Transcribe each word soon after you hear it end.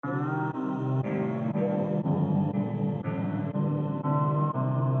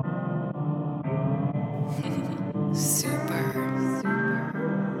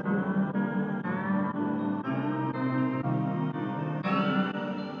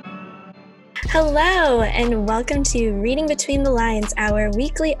Hello, and welcome to Reading Between the Lines, our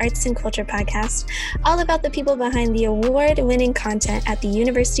weekly arts and culture podcast, all about the people behind the award-winning content at the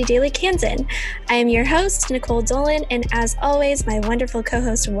University Daily Kansan. I am your host, Nicole Dolan, and as always, my wonderful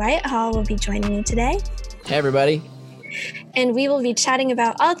co-host Wyatt Hall will be joining me today. Hey, everybody. And we will be chatting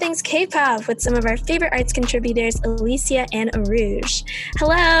about all things K-pop with some of our favorite arts contributors, Alicia and Aruj.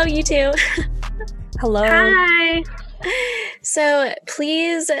 Hello, you two. Hello. Hi. So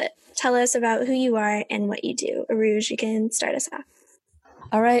please tell us about who you are and what you do. Aruj, you can start us off.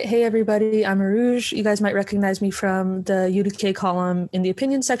 All right. Hey, everybody. I'm Aruj. You guys might recognize me from the UDK column in the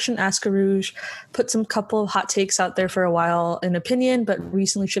opinion section, Ask Aruj. Put some couple of hot takes out there for a while in opinion, but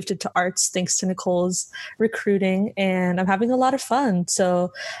recently shifted to arts thanks to Nicole's recruiting, and I'm having a lot of fun.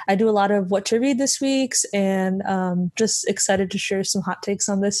 So I do a lot of what to read this week, and just excited to share some hot takes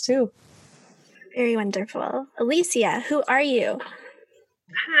on this too. Very wonderful. Alicia, who are you?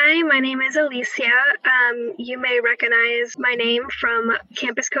 Hi, my name is Alicia. You may recognize my name from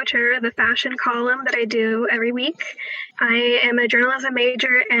Campus Couture, the fashion column that I do every week. I am a journalism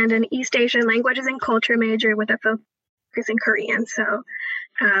major and an East Asian languages and culture major with a focus in Korean. So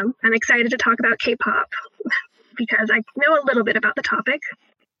I'm excited to talk about K-pop because I know a little bit about the topic.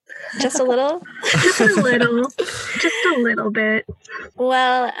 Just a little? Just a little bit.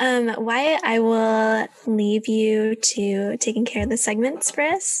 Well, Wyatt, I will leave you to taking care of the segments for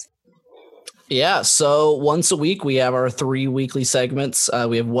us. Yeah, so once a week, we have our 3 weekly segments.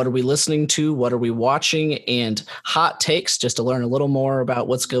 We have What Are We Listening To, What Are We Watching, and Hot Takes, just to learn a little more about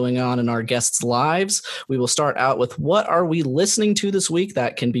what's going on in our guests' lives. We will start out with What Are We Listening To this week?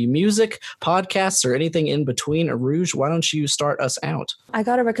 That can be music, podcasts, or anything in between. Aruj, why don't you start us out? I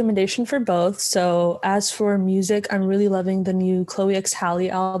got a recommendation for both. So as for music, I'm really loving the new Chloe X Halle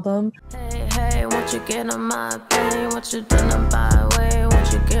album. Hey, won't you get on my plane? What you doing on my way?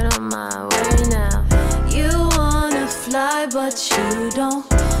 Won't you get on my way now? You wanna fly, but you don't.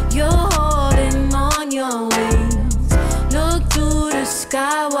 You're holding on your wings. Look to the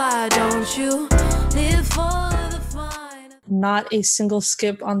sky, why don't you live for the fine? Not a single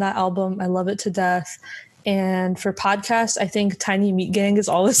skip on that album. I love it to death. And for podcasts, I think Tiny Meat Gang is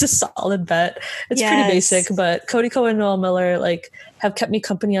always a solid bet. It's pretty basic, but Cody Ko and Noel Miller have kept me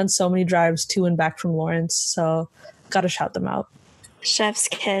company on so many drives to and back from Lawrence. So gotta shout them out. Chef's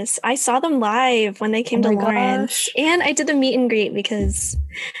kiss. I saw them live when they came to Lawrence. And I did the meet and greet because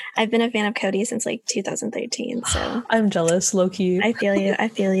I've been a fan of Cody since 2013. So I'm jealous, low key. I feel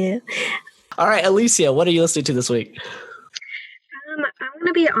you. All right, Alicia, what are you listening to this week? I'm going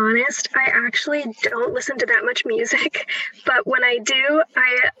to be honest, I actually don't listen to that much music, but when I do,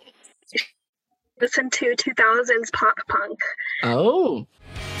 I listen to 2000s pop punk. Oh.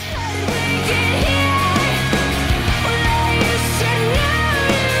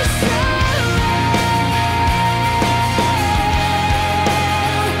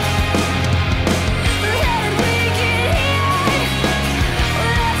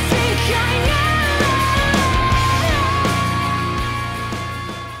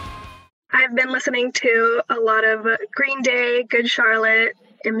 I've been listening to a lot of Green Day, Good Charlotte,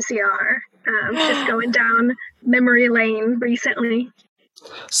 MCR, just going down memory lane recently.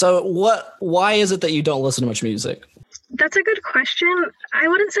 So why is it that you don't listen to much music? That's a good question. I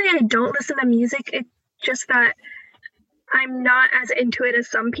wouldn't say I don't listen to music. It's just that I'm not as into it as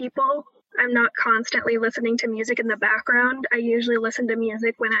some people. I'm not constantly listening to music in the background. I usually listen to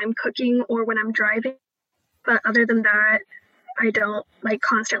music when I'm cooking or when I'm driving. But other than that, I don't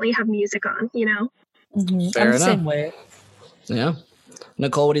constantly have music on, you know? Mm-hmm. Fair I'm enough. the same way. Yeah.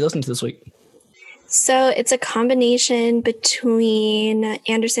 Nicole, what are you listening to this week? So it's a combination between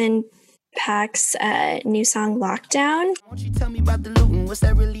Anderson .Paak's new song Lockdown. Won't you tell me about the looting? What's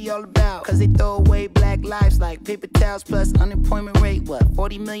that really all about? Cause they throw away black lives like paper towels plus unemployment rate. What,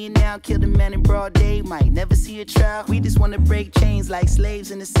 40 million now? Killed a man in broad day. Might never see a trial. We just wanna break chains like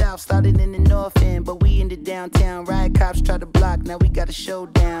slaves in the south. Started in the north end, but we in the downtown. Riot cops try to block, now we got a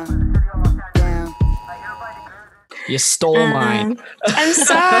showdown. Down. You stole mine. I'm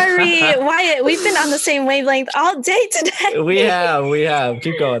sorry, Wyatt. We've been on the same wavelength all day today. We have.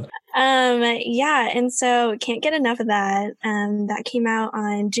 Keep going. Yeah, and so can't get enough of that. That came out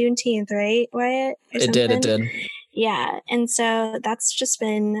on Juneteenth, right, Wyatt? It did. Yeah, and so that's just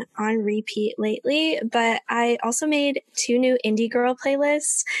been on repeat lately, but I also made 2 new indie girl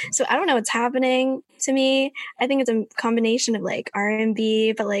playlists. So I don't know what's happening to me. I think it's a combination of like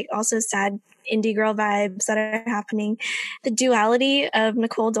R&B, but like also sad indie girl vibes that are happening. The duality of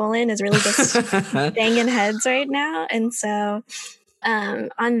Nicole Dolan is really just banging heads right now. And so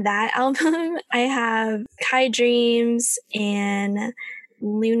on that album, I have Kai Dreams and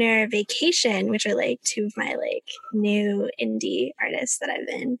Lunar Vacation, which are like 2 of my like new indie artists that I've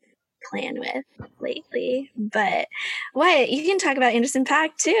been playing with lately. But Wyatt, you can talk about Anderson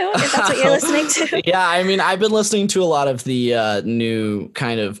 .Paak too, if that's what you're listening to. Yeah, I mean, I've been listening to a lot of the new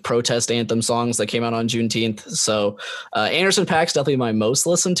kind of protest anthem songs that came out on Juneteenth. So Anderson .Paak's definitely my most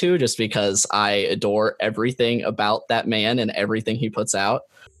listened to, just because I adore everything about that man and everything he puts out.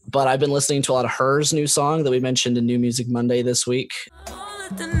 But I've been listening to a lot of Her's new song that we mentioned in New Music Monday this week.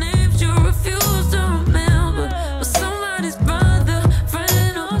 The names you refuse to remember, but somebody's brother,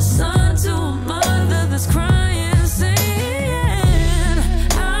 friend, or son to a mother that's crying, saying,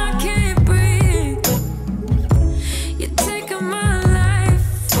 I can't breathe. You're taking my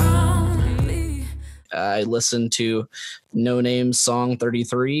life from me. I listened to No Name's song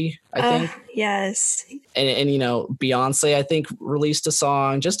 33, I think. Yes. And you know, Beyonce, I think, released a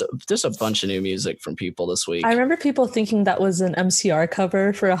song, just a bunch of new music from people this week. I remember people thinking that was an MCR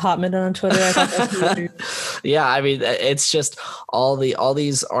cover for a hot minute on Twitter. I thought that was weird. Yeah, I mean, it's just all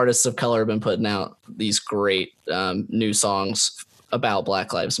these artists of color have been putting out these great new songs about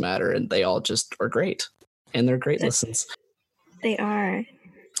Black Lives Matter, and they all just are great, and they're great listens. They are.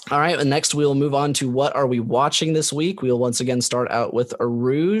 All right, and next we'll move on to what are we watching this week. We'll once again start out with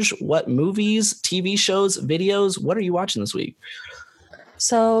Arouge. What movies, TV shows, videos, what are you watching this week?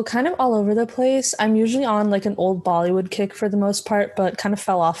 So kind of all over the place. I'm usually on like an old Bollywood kick for the most part, but kind of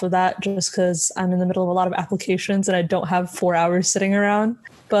fell off of that just because I'm in the middle of a lot of applications and I don't have 4 hours sitting around.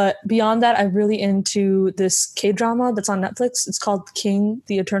 But beyond that, I'm really into this K-drama that's on Netflix. It's called King,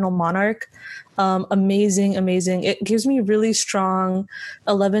 the Eternal Monarch. Amazing. It gives me really strong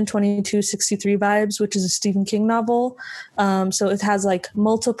 11/22/63 vibes, which is a Stephen King novel. So it has like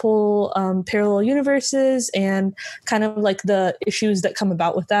multiple parallel universes and kind of like the issues that come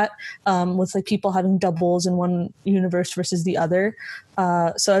about with that, with like people having doubles in one universe versus the other.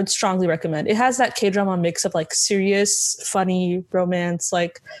 So I'd strongly recommend. It has that K-drama mix of like serious, funny, romance.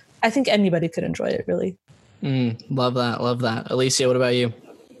 Like I think anybody could enjoy it, really. Love that. Alicia, what about you?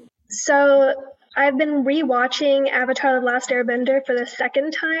 So I've been rewatching Avatar: The Last Airbender for the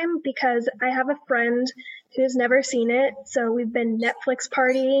second time because I have a friend who's never seen it. So we've been Netflix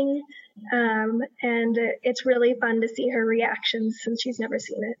partying, and it's really fun to see her reactions since she's never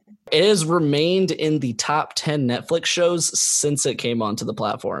seen it. It has remained in the top 10 Netflix shows since it came onto the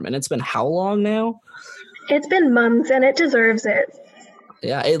platform. And it's been how long now? It's been months, and it deserves it.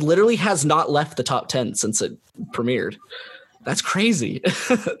 Yeah, it literally has not left the top 10 since it premiered. That's crazy.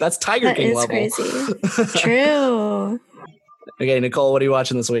 That's Tiger King level. That is crazy. True. Okay, Nicole, what are you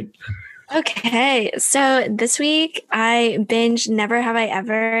watching this week? Okay, so this week I binged Never Have I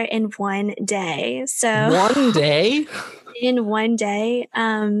Ever in one day. So 1 day? In 1 day.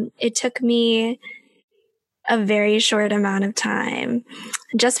 It took me a very short amount of time.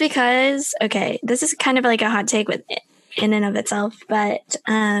 Just because, okay, this is kind of like a hot take in and of itself, but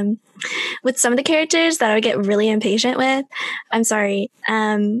with some of the characters that I would get really impatient with, I'm sorry,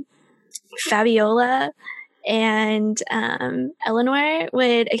 Fabiola and Eleanor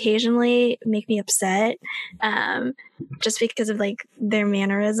would occasionally make me upset, just because of like their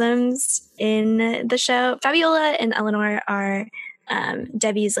mannerisms in the show. Fabiola and Eleanor are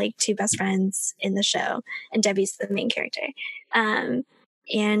Debbie's like 2 best friends in the show, and Debbie's the main character.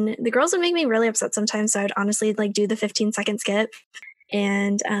 And the girls would make me really upset sometimes, so I'd honestly like do the 15-second skip.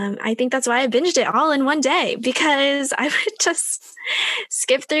 And I think that's why I binged it all in 1 day, because I would just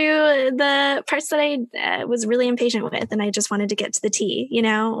skip through the parts that I was really impatient with, and I just wanted to get to the tea,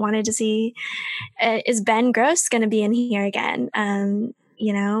 wanted to see, is Ben Gross going to be in here again?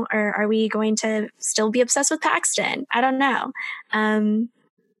 Or are we going to still be obsessed with Paxton? I don't know.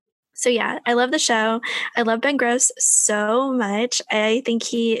 So yeah, I love the show. I love Ben Gross so much. I think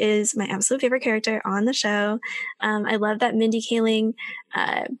he is my absolute favorite character on the show. I love that Mindy Kaling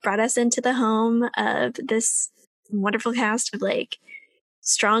brought us into the home of this wonderful cast of like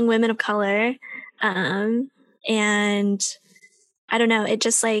strong women of color. And I don't know, it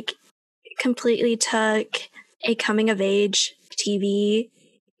just like completely took a coming of age TV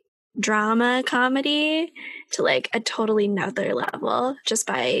drama comedy to like a totally nother level just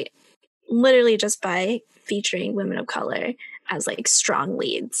by featuring women of color as like strong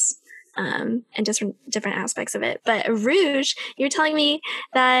leads. and different aspects of it. But Rouge, you're telling me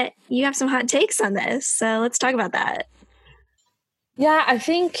that you have some hot takes on this, so let's talk about that. Yeah, I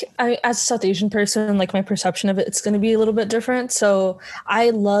think as a South Asian person, like my perception of it's going to be a little bit different. So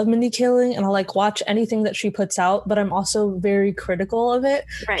I love Mindy Kaling and I'll like watch anything that she puts out, but I'm also very critical of it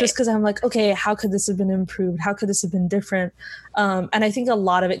just because I'm like, okay, how could this have been improved? How could this have been different? And I think a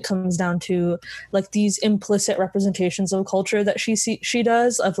lot of it comes down to like these implicit representations of culture that she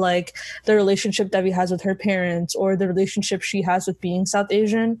does, of like the relationship Debbie has with her parents or the relationship she has with being South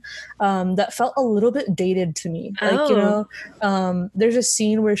Asian, that felt a little bit dated to me. Like, you know, there's a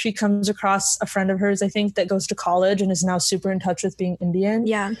scene where she comes across a friend of hers, I think, that goes to college and is now super in touch with being Indian.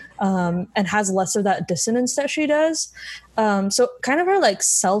 Yeah. And has less of that dissonance that she does. So kind of her like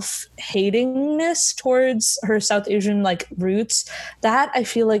self-hatingness towards her South Asian like roots, that I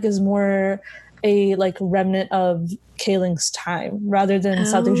feel like is more a like remnant of Kaling's time rather than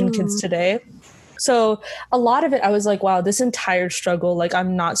South Asian kids today. So a lot of it, I was like, wow, this entire struggle, like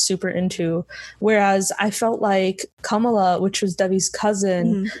I'm not super into. Whereas I felt like Kamala, which was Debbie's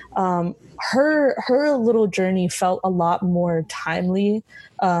cousin, her little journey felt a lot more timely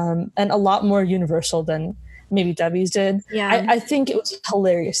and a lot more universal than maybe Debbie's did. Yeah. I think it was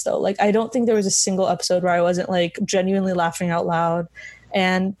hilarious though. Like I don't think there was a single episode where I wasn't like genuinely laughing out loud.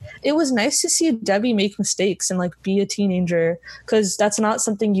 And it was nice to see Debbie make mistakes and like be a teenager, because that's not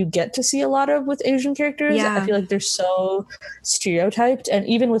something you get to see a lot of with Asian characters. Yeah. I feel like they're so stereotyped, and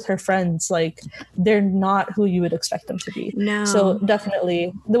even with her friends, like they're not who you would expect them to be. No. So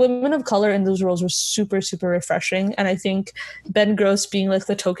definitely the women of color in those roles were super, super refreshing. And I think Ben Gross being like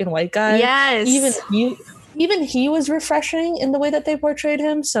the token white guy, yes, even he was refreshing in the way that they portrayed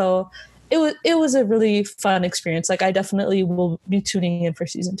him. So it was a really fun experience. Like I definitely will be tuning in for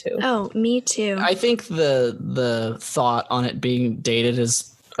season 2. Oh, me too. I think the thought on it being dated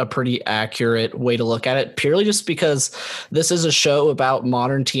is a pretty accurate way to look at it, purely just because this is a show about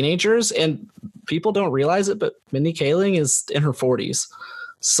modern teenagers and people don't realize it, but Mindy Kaling is in her 40s.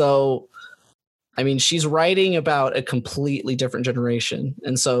 So, I mean, she's writing about a completely different generation.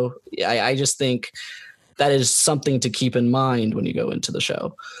 And so I just think that is something to keep in mind when you go into the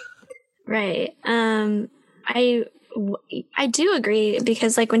show. Right. I do agree,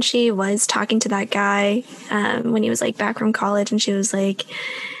 because like when she was talking to that guy, when he was like back from college, and she was like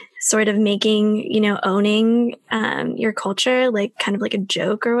sort of making, you know, owning your culture like kind of like a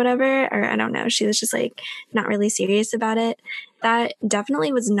joke or whatever, or I don't know, she was just like not really serious about it. That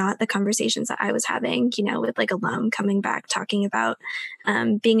definitely was not the conversations that I was having, you know, with like alum coming back talking about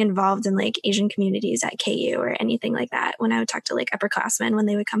being involved in like Asian communities at KU or anything like that. When I would talk to like upperclassmen when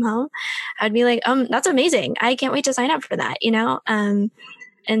they would come home, I'd be like, that's amazing. I can't wait to sign up for that, you know?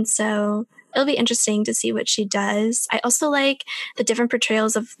 And so it'll be interesting to see what she does. I also like the different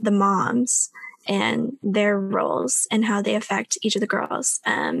portrayals of the moms and their roles and how they affect each of the girls.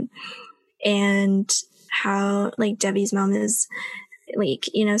 And how like Debbie's mom is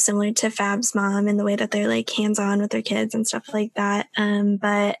like, you know, similar to Fab's mom in the way that they're like hands-on with their kids and stuff like that.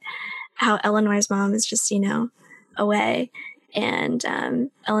 But how Eleanor's mom is just, you know, away, and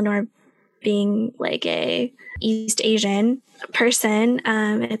Eleanor being like a East Asian person,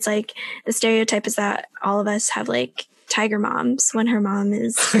 it's like the stereotype is that all of us have like tiger moms when her mom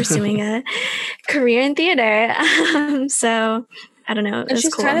is pursuing a career in theater. So I don't know. And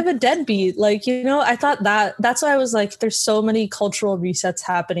she's cool. kind of a deadbeat. Like, you know, I thought that's why I was like, there's so many cultural resets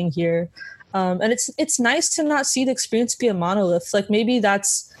happening here. And it's nice to not see the experience be a monolith. Like maybe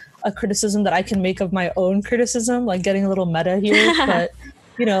that's a criticism that I can make of my own criticism, like getting a little meta here. But,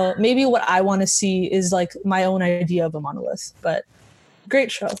 you know, maybe what I want to see is like my own idea of a monolith. But great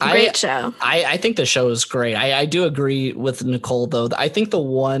show. Great show. I think the show is great. I do agree with Nicole, though. I think the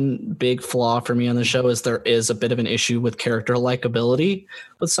one big flaw for me on the show is there is a bit of an issue with character likability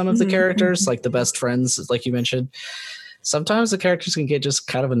with some of the characters, like the best friends, like you mentioned. Sometimes the characters can get just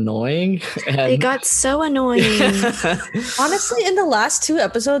kind of annoying. And they got so annoying. Honestly, in the last 2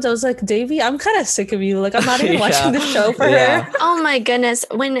 episodes, I was like, Davey, I'm kind of sick of you. Like, I'm not even watching the show for her. Oh my goodness.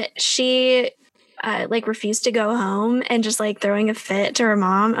 When she like refused to go home and just like throwing a fit to her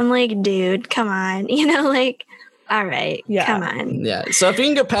mom, I'm like, dude, come on. You know, like, all right, come on. Yeah. So if you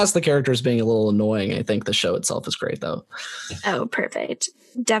can get past the characters being a little annoying, I think the show itself is great, though. Oh, perfect.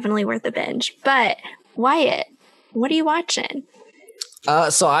 Definitely worth a binge. But Wyatt, what are you watching?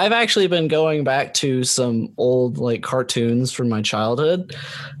 So I've actually been going back to some old like cartoons from my childhood.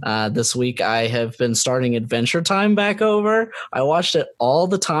 This week I have been starting Adventure Time back over. I watched it all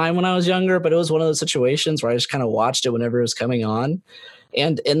the time when I was younger, but it was one of those situations where I just kind of watched it whenever it was coming on.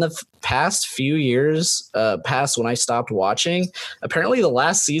 And in the past few years, past when I stopped watching, apparently the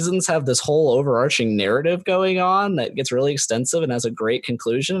last seasons have this whole overarching narrative going on that gets really extensive and has a great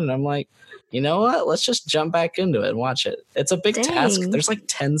conclusion. And I'm like, you know what? Let's just jump back into it and watch it. It's a big task. There's like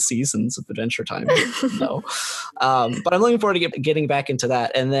 10 seasons of Adventure Time. No. But I'm looking forward to getting back into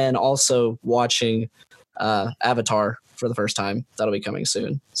that. And then also watching Avatar for the first time. That'll be coming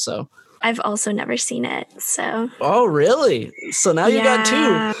soon. So I've also never seen it. So. Oh, really? So now you got two.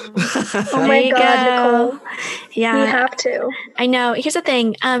 Oh my God, Nicole. Yeah. You have to. I know. Here's the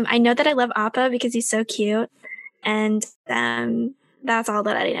thing. I know that I love Appa because he's so cute. And that's all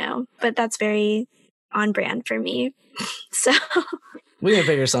that I know. But that's very on brand for me. So. We can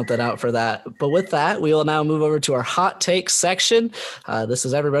figure something out for that. But with that, we will now move over to our hot take section. This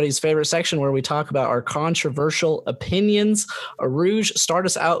is everybody's favorite section where we talk about our controversial opinions. Aruj, start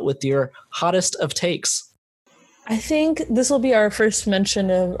us out with your hottest of takes. I think this will be our first mention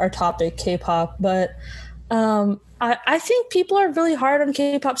of our topic, K-pop, but I think people are really hard on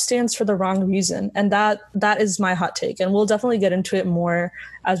K-pop stans for the wrong reason, and that is my hot take. And we'll definitely get into it more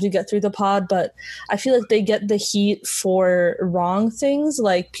as we get through the pod, but I feel like they get the heat for wrong things,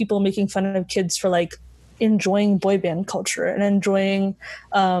 like people making fun of kids for like enjoying boy band culture and enjoying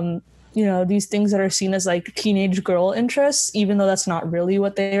these things that are seen as like teenage girl interests, even though that's not really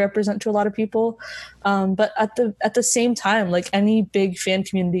what they represent to a lot of people. But at the same time, like any big fan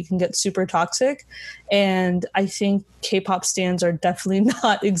community can get super toxic. And I think K-pop stans are definitely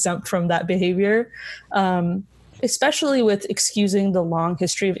not exempt from that behavior. Especially with excusing the long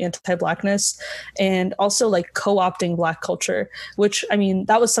history of anti-Blackness and also like co-opting Black culture, which, I mean,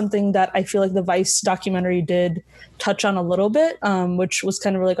 that was something that I feel like the Vice documentary did touch on a little bit, which was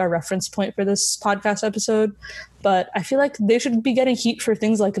kind of like our reference point for this podcast episode. But I feel like they should be getting heat for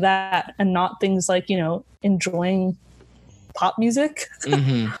things like that and not things like, enjoying pop music.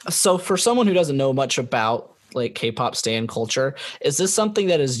 Mm-hmm. So for someone who doesn't know much about like K-pop stan culture, is this something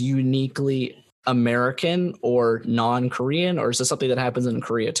that is uniquely American or non-Korean, or is this something that happens in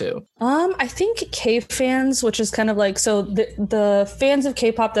Korea too? I think K-fans, which is kind of like, so the fans of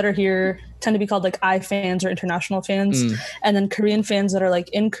K-pop that are here tend to be called like I-fans or international fans. And then Korean fans that are like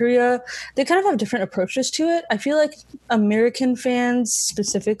in Korea, they kind of have different approaches to it. I feel like American fans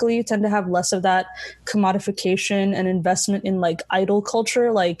specifically tend to have less of that commodification and investment in like idol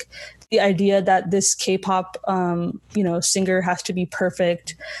culture, like the idea that this K-pop, singer has to be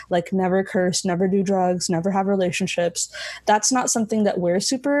perfect, like never curse, never do drugs, never have relationships. That's not something that we're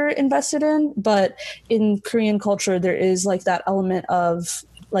super invested in. But in Korean culture, there is like that element of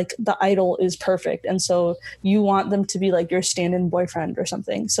like the idol is perfect. And so you want them to be like your stand-in boyfriend or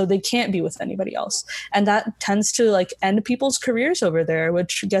something. So they can't be with anybody else. And that tends to like end people's careers over there,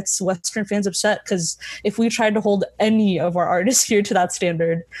 which gets Western fans upset. Because if we tried to hold any of our artists here to that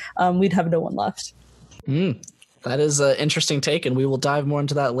standard, we'd have no one left. That is an interesting take. And we will dive more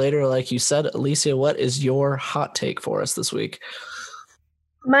into that later. Like you said, Alicia, what is your hot take for us this week?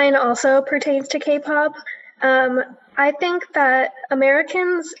 Mine also pertains to K-pop. I think that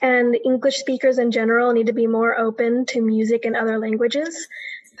Americans and English speakers in general need to be more open to music in other languages,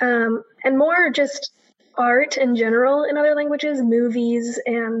 and more just art in general in other languages, movies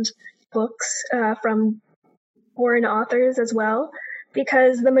and books from foreign authors as well,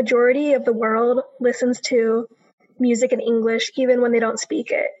 because the majority of the world listens to music in English even when they don't speak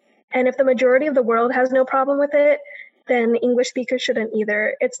it. And if the majority of the world has no problem with it, then English speakers shouldn't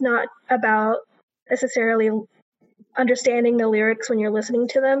either. It's not about necessarily understanding the lyrics when you're listening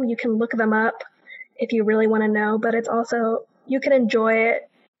to them. You can look them up if you really want to know, but it's also, you can enjoy it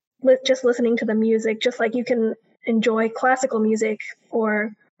just listening to the music, just like you can enjoy classical music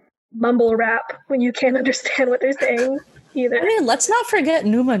or mumble rap when you can't understand what they're saying either. I mean, let's not forget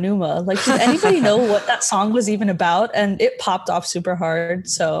Numa Numa. Like, did anybody know what that song was even about? And it popped off super hard,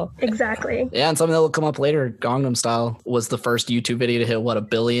 so. Exactly. Yeah, and something that will come up later, Gangnam Style was the first YouTube video to hit, 1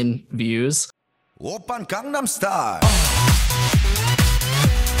 billion views? Oppan Gangnam Style.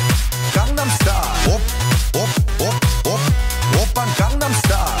 Gangnam Style. Oppan Gangnam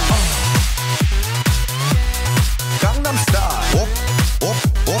Style. Gangnam Style.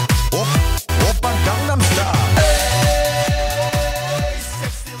 Oppan Gangnam Style. Hey,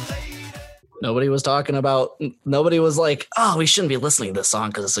 sexy lady. Nobody was like, oh, we shouldn't be listening to this song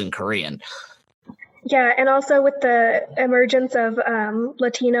because it's in Korean. Yeah, and also with the emergence of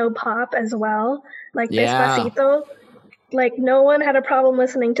Latino pop as well, like Despacito, like no one had a problem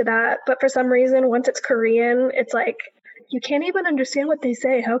listening to that. But for some reason, once it's Korean, it's like, you can't even understand what they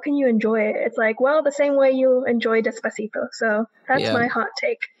say. How can you enjoy it? It's like, well, the same way you enjoy Despacito. So that's my hot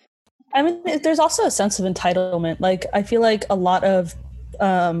take. I mean, there's also a sense of entitlement. Like, I feel like a lot of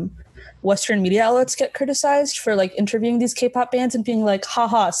Western media outlets get criticized for like interviewing these K-pop bands and being like,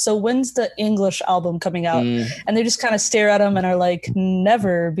 haha, so when's the English album coming out? And they just kind of stare at them and are like,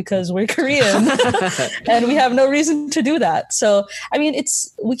 never, because we're Korean and we have no reason to do that. So, I mean,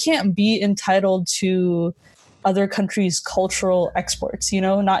 we can't be entitled to other countries' cultural exports,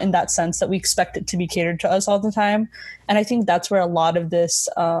 not in that sense that we expect it to be catered to us all the time. And I think that's where a lot of this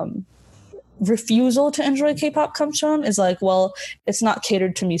refusal to enjoy K-pop comes from, is like, well, it's not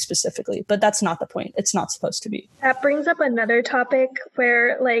catered to me specifically, but that's not the point. It's not supposed to be. That brings up another topic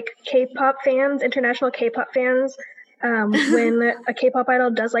where like K-pop fans, international K-pop fans, when a K-pop idol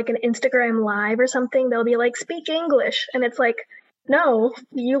does like an Instagram live or something, they'll be like, speak English. And it's like, no,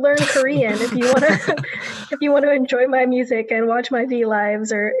 you learn Korean if you want to enjoy my music and watch my V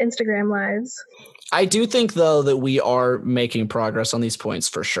lives or Instagram lives. I do think, though, that we are making progress on these points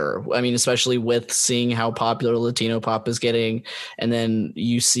for sure. I mean, especially with seeing how popular Latino pop is getting. And then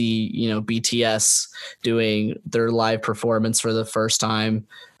you see, BTS doing their live performance for the first time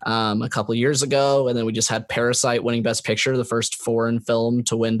a couple of years ago. And then we just had Parasite winning Best Picture, the first foreign film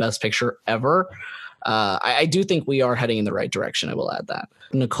to win Best Picture ever. I do think we are heading in the right direction. I will add that.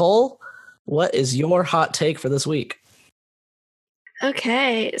 Nicole, what is your hot take for this week?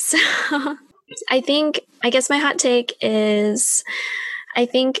 Okay, so I guess my hot take is I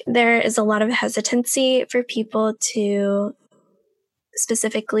think there is a lot of hesitancy for people to,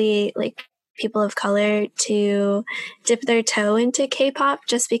 specifically like people of color, to dip their toe into K-pop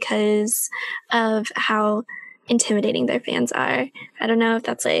just because of how intimidating their fans are. I don't know if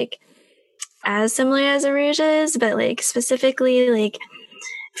that's like as similar as Aruja's, but like specifically like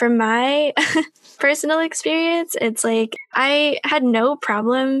from my personal experience, it's like I had no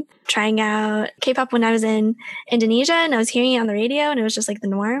problem trying out K-pop when I was in Indonesia and I was hearing it on the radio and it was just like the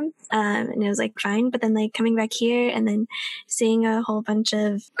norm, and it was like fine. But then like coming back here and then seeing a whole bunch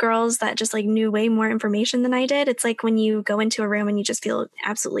of girls that just like knew way more information than I did, it's like when you go into a room and you just feel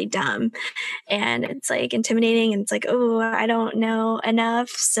absolutely dumb and it's like intimidating and it's like, oh, I don't know enough,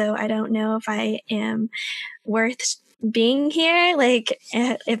 so I don't know if I am worth being here, like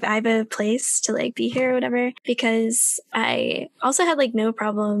if I have a place to like be here or whatever. Because I also had like no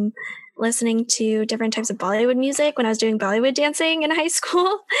problem listening to different types of Bollywood music when I was doing Bollywood dancing in high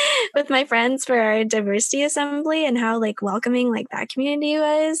school with my friends for our diversity assembly, and how like welcoming like that community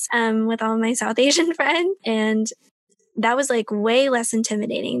was with all my South Asian friends. And that was like way less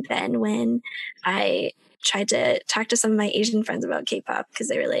intimidating than when I tried to talk to some of my Asian friends about K-pop, because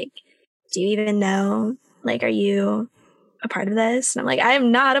they were like, do you even know? Like, are you a part of this? And I'm like, I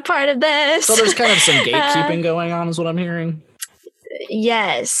am not a part of this. So there's kind of some gatekeeping going on is what I'm hearing.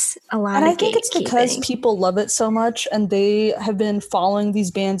 Yes, a lot. And of I think it's because people love it so much and they have been following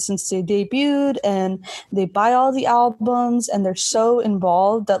these bands since they debuted and they buy all the albums and they're so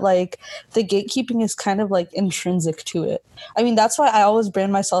involved that like the gatekeeping is kind of like intrinsic to it. I mean, that's why I always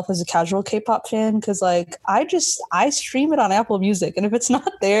brand myself as a casual K-pop fan, because like I stream it on Apple Music, and if it's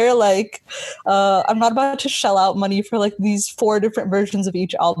not there, like I'm not about to shell out money for like these 4 different versions of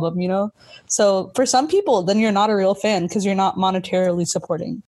each album, So for some people, then you're not a real fan because you're not monetarily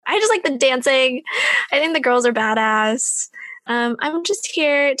supporting. I just like the dancing. I think the girls are badass. I'm just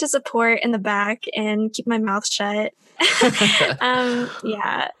here to support in the back and keep my mouth shut.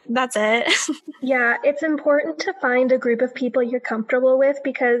 Yeah, that's it. Yeah, it's important to find a group of people you're comfortable with,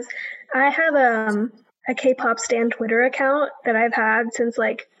 because I have a K-pop stan Twitter account that I've had since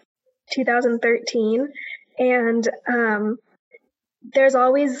like 2013, and there's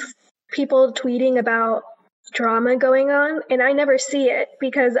always people tweeting about drama going on, and I never see it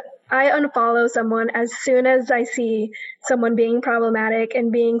because I unfollow someone as soon as I see someone being problematic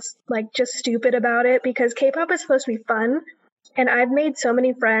and being like just stupid about it, because K-pop is supposed to be fun. And I've made so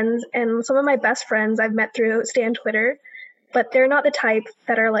many friends, and some of my best friends I've met through Stan Twitter, but they're not the type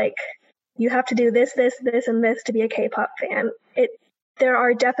that are like, you have to do this, this, this, and this to be a K-pop fan. There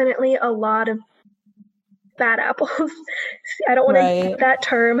are definitely a lot of bad apples. I don't want to, that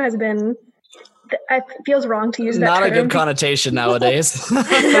term has been, it feels wrong to use that term. Not a good connotation nowadays.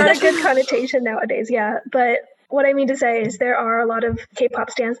 Not a good connotation nowadays, yeah. But what I mean to say is there are a lot of K-pop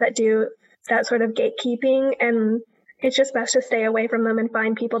stans that do that sort of gatekeeping, and it's just best to stay away from them and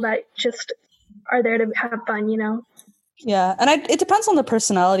find people that just are there to have fun, Yeah, and it depends on the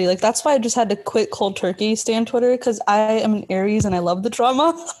personality. Like, that's why I just had to quit cold turkey Stan Twitter, because I am an Aries and I love the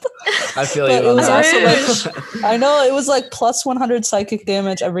drama. I feel you on that. Also, I know it was like plus 100 psychic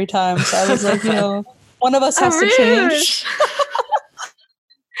damage every time. So I was like, one of us has to change.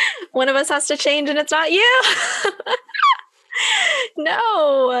 One of us has to change, and it's not you.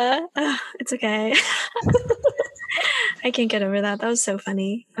 No, it's okay. I can't get over that. That was so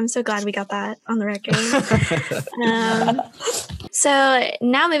funny. I'm so glad we got that on the record. So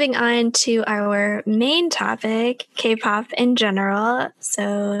now moving on to our main topic, K-pop in general.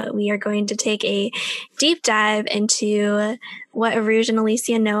 So we are going to take a deep dive into what Aruj and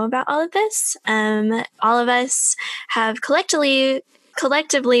Alicia know about all of this. All of us have collectively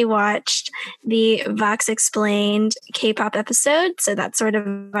watched the Vox Explained K-pop episode. So that's sort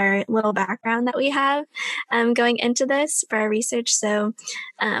of our little background that we have going into this for our research. So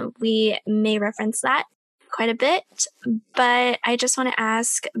we may reference that quite a bit, but I just want to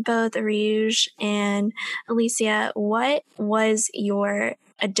ask both Aruj and Alicia, what was your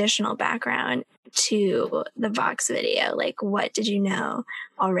additional background to the Vox video? Like, what did you know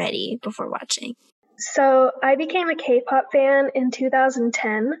already before watching? So I became a K-pop fan in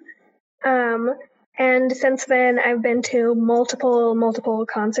 2010. And since then I've been to multiple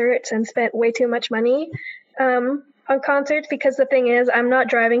concerts and spent way too much money on concerts, because the thing is, I'm not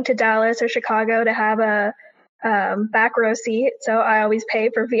driving to Dallas or Chicago to have a back row seat, so I always pay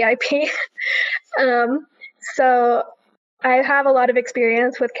for VIP. So I have a lot of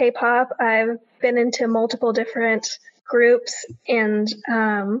experience with K-pop. I've been into multiple different groups, and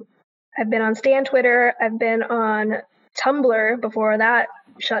I've been on Stan Twitter. I've been on Tumblr before that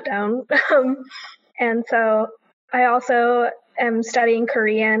shut down. And so I also am studying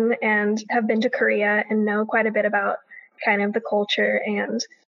Korean and have been to Korea and know quite a bit about kind of the culture and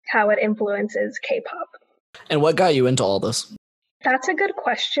how it influences K-pop. And what got you into all this? That's a good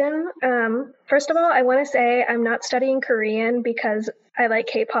question. First of all, I want to say I'm not studying Korean because I like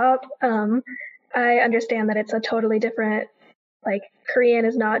K-pop. I understand that it's a totally different, like, Korean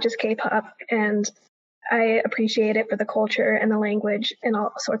is not just K-pop, and I appreciate it for the culture and the language and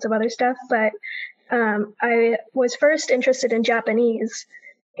all sorts of other stuff. But I was first interested in Japanese,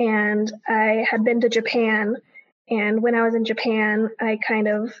 and I had been to Japan. And when I was in Japan, I kind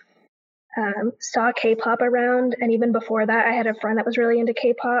of saw K-pop around. And even before that, I had a friend that was really into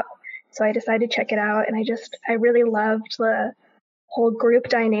K-pop. So I decided to check it out. And I really loved the whole group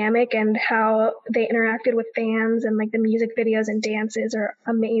dynamic and how they interacted with fans, and like the music videos and dances are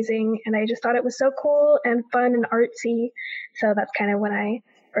amazing. And I just thought it was so cool and fun and artsy. So that's kind of when I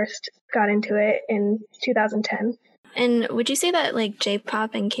first got into it in 2010. And would you say that like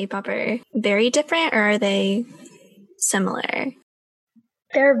J-pop and K-pop are very different, or are they similar?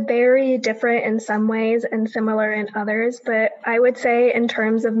 They're very different in some ways and similar in others, but I would say in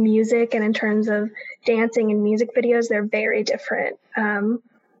terms of music and in terms of dancing and music videos, they're very different.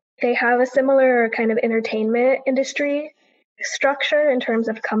 They have a similar kind of entertainment industry structure in terms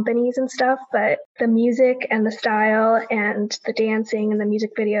of companies and stuff, but the music and the style and the dancing and the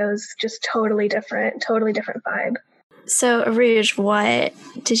music videos, just totally different vibe. So, Aruj, what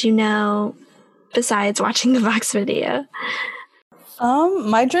did you know besides watching the Vox video?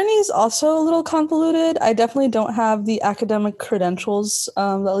 My journey is also a little convoluted. I definitely don't have the academic credentials that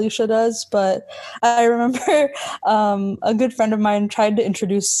Alicia does, but I remember a good friend of mine tried to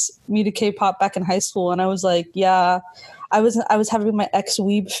introduce me to K-pop back in high school, and I was like, yeah, I was having my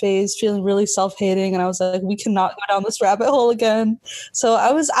ex-weeb phase, feeling really self-hating, and I was like, we cannot go down this rabbit hole again. So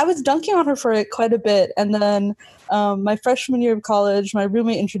I was dunking on her for it quite a bit, and then my freshman year of college, my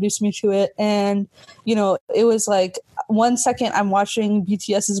roommate introduced me to it, and it was like 1 second I'm watching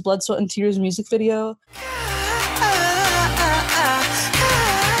BTS's Blood, Sweat, and Tears music video.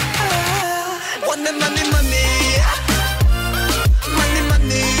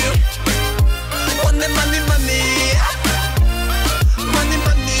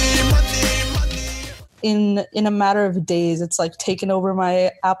 In a matter of days, it's like taken over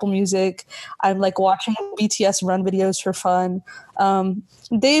my Apple Music. I'm like watching BTS run videos for fun.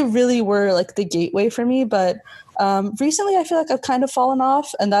 They really were like the gateway for me, but recently I feel like I've kind of fallen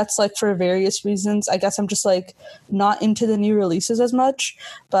off, and that's like for various reasons. I guess I'm just like not into the new releases as much,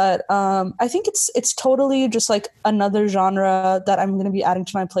 but I think it's totally just like another genre that I'm going to be adding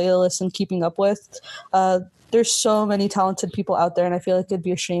to my playlist and keeping up with. There's so many talented people out there, and I feel like it'd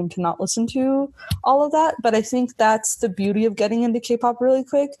be a shame to not listen to all of that. But I think that's the beauty of getting into K-pop really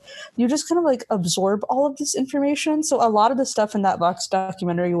quick. You just kind of like absorb all of this information. So a lot of the stuff in that Vox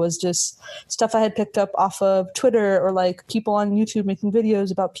documentary was just stuff I had picked up off of Twitter or like people on YouTube making videos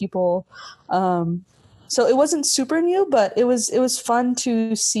about people. So it wasn't super new, but it was fun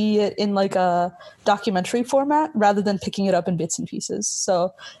to see it in like a documentary format rather than picking it up in bits and pieces.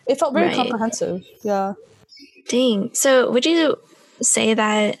 So it felt very comprehensive. Yeah. Dang. So would you say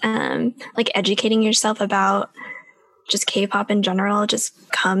that like educating yourself about just K-pop in general just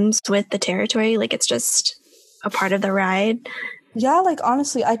comes with the territory? Like it's just a part of the ride? Yeah, like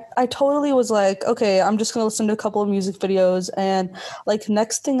honestly, I totally was like, okay, I'm just gonna listen to a couple of music videos, and like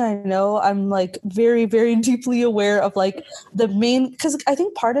next thing I know, I'm like very, very deeply aware of like the main, because I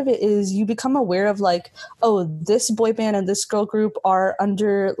think part of it is you become aware of like, oh, this boy band and this girl group are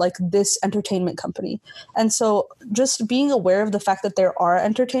under like this entertainment company. And so just being aware of the fact that there are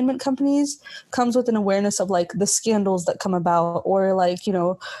entertainment companies comes with an awareness of like the scandals that come about, or like, you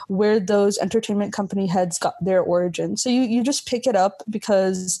know, where those entertainment company heads got their origin. So you just pick it up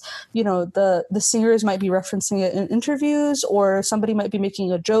because, you know, the singers might be referencing it in interviews, or somebody might be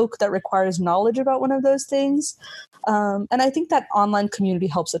making a joke that requires knowledge about one of those things. And I think that online community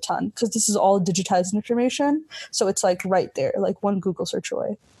helps a ton because this is all digitized information. So it's like right there, like one Google search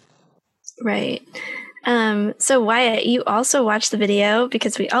away. Right. So Wyatt, you also watched the video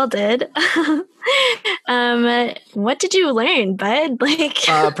because we all did. What did you learn, bud? Like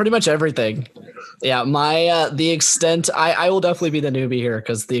pretty much everything. Yeah, my the extent I will definitely be the newbie here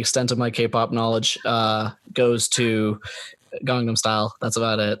because the extent of my K-pop knowledge goes to Gangnam Style. That's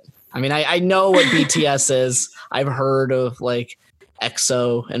about it. I mean, I know what BTS is. I've heard of like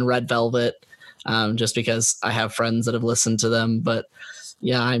EXO and Red Velvet, just because I have friends that have listened to them. But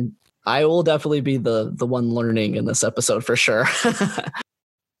yeah, I will definitely be the one learning in this episode for sure.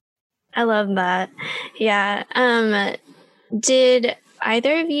 I love that. Yeah. Did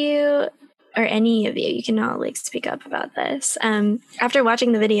either of you or any of you can all like speak up about this? After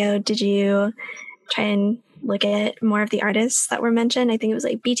watching the video, did you try and look at more of the artists that were mentioned? I think it was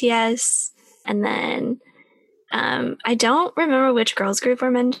like BTS, and then I don't remember which girls group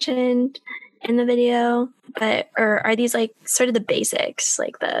were mentioned in the video, or are these like sort of the basics,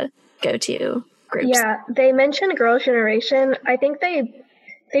 like the go-to groups? Yeah, they mentioned Girls' Generation. I think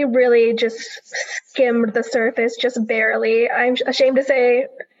they really just skimmed the surface just barely. I'm ashamed to say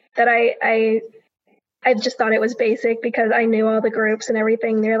that I just thought it was basic because I knew all the groups and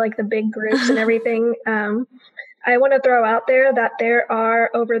everything. They're like the big groups and everything. I want to throw out there that there are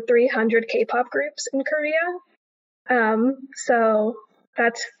over 300 K-pop groups in Korea. So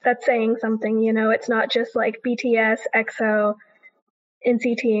that's saying something, you know. It's not just like BTS, EXO,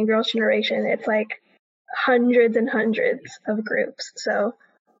 NCT, and Girls' Generation. It's like hundreds and hundreds of groups. So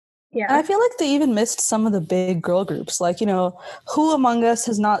yeah. And I feel like they even missed some of the big girl groups. Like, you know, who among us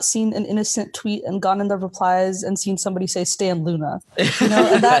has not seen an innocent tweet and gone in the replies and seen somebody say Stan Luna? You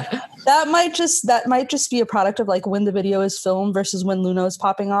know, and that might just be a product of like when the video is filmed versus when Luna is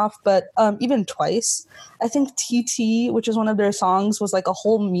popping off. But even Twice, I think TT, which is one of their songs, was like a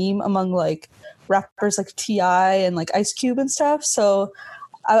whole meme among like rappers like T.I. and like Ice Cube and stuff. So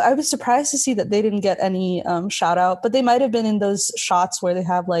I was surprised to see that they didn't get any shout out, but they might have been in those shots where they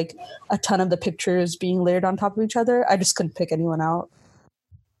have like a ton of the pictures being layered on top of each other. I just couldn't pick anyone out.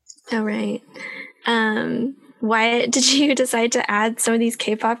 All right. Why did you decide to add some of these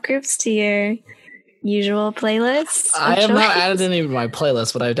K-pop groups to your usual playlists? I have not added any of my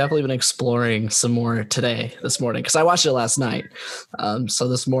playlists, but I've definitely been exploring some more this morning, because I watched it last night. So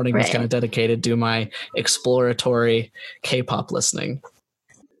this morning was kind of dedicated to my exploratory K-pop listening.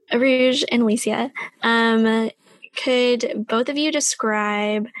 Aruj and Alicia, could both of you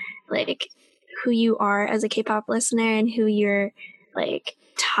describe like who you are as a K-pop listener and who your like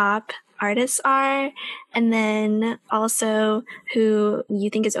top artists are, and then also who you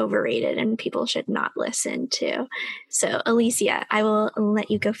think is overrated and people should not listen to? So Alicia, I will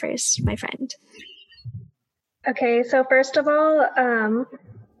let you go first, my friend. Okay, so first of all,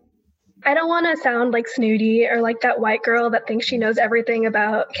 I don't want to sound like snooty or like that white girl that thinks she knows everything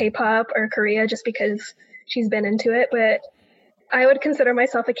about K-pop or Korea just because she's been into it, but I would consider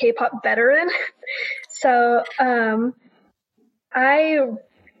myself a K-pop veteran. So I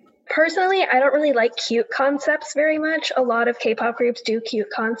don't really like cute concepts very much. A lot of K-pop groups do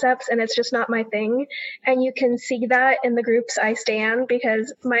cute concepts, and it's just not my thing. And you can see that in the groups I stan,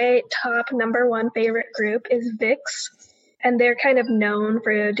 because my top number one favorite group is VIX. And they're kind of known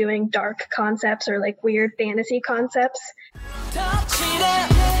for doing dark concepts or like weird fantasy concepts.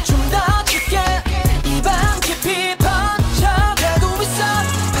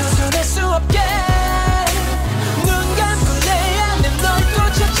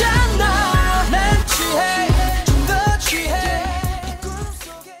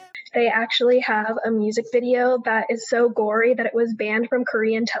 They actually have a music video that is so gory that it was banned from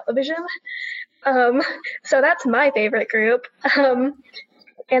Korean television. So that's my favorite group. And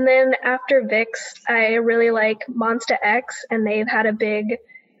then after VIX, I really like Monsta X, and they've had a big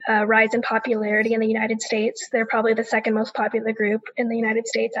rise in popularity in the United States. They're probably the second most popular group in the United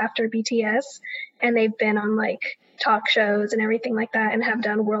States after BTS, and they've been on like talk shows and everything like that and have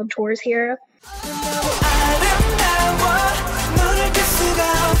done world tours here. 수가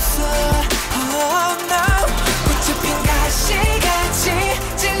없어. Oh no. 꽃이 핀 가시같이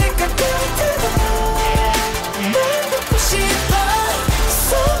찔릴 것 같아도 날 덮고 싶어.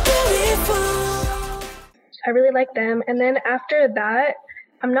 So beautiful. I really like them. And then after that,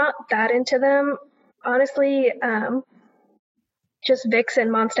 I'm not that into them. Honestly, just VIX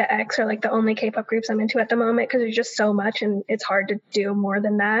and Monsta X are like the only K-pop groups I'm into at the moment because there's just so much and it's hard to do more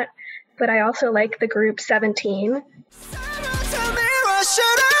than that. But I also like the group 17.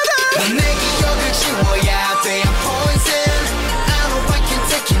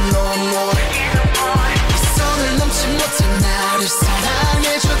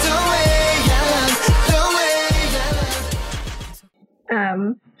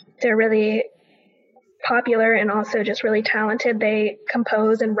 They're really popular and also just really talented. They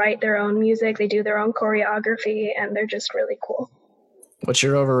compose and write their own music. They do their own choreography, and they're just really cool. What's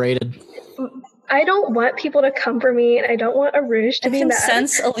your overrated? I don't want people to come for me, and I don't want Aruj to I be can mad.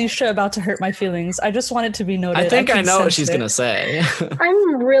 sense Alicia about to hurt my feelings. I just want it to be noted. I think I can know what sense she's it. going to say.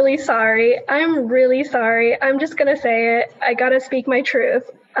 I'm really sorry. I'm just going to say it. I got to speak my truth.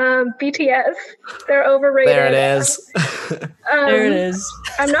 BTS, they're overrated. There it is. There it is.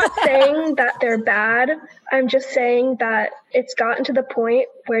 I'm not saying that they're bad. I'm just saying that it's gotten to the point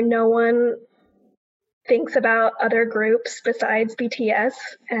where no one thinks about other groups besides BTS.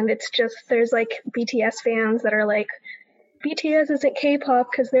 And it's just, there's like BTS fans that are like, BTS isn't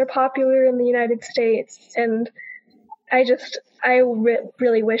K-pop because they're popular in the United States. And I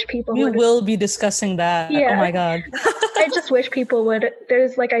really wish people We would. will be discussing that. Yeah. Oh my god. I just wish people would.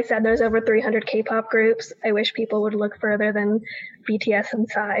 There's, like I said, there's over 300 K-pop groups. I wish people would look further than BTS and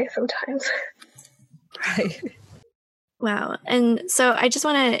Psy sometimes. Right. Wow. And so I just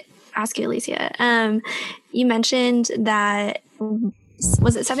want to ask you, Alicia, you mentioned that,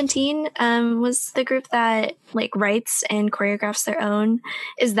 was it 17 was the group that like writes and choreographs their own?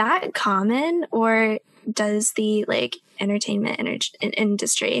 Is that common, or does the like entertainment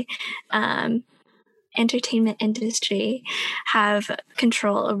industry have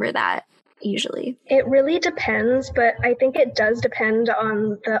control over that usually? It really depends, but I think it does depend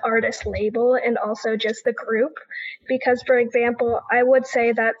on the artist label and also just the group. Because, for example, I would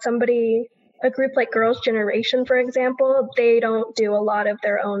say that a group like Girls' Generation, for example, they don't do a lot of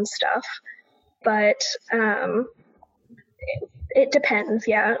their own stuff. But it depends,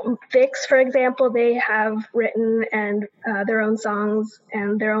 yeah. VIX, for example, they have written and their own songs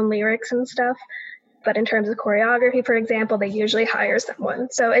and their own lyrics and stuff. But in terms of choreography, for example, they usually hire someone.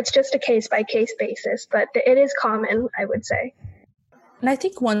 So it's just a case-by-case basis, but it is common, I would say. And I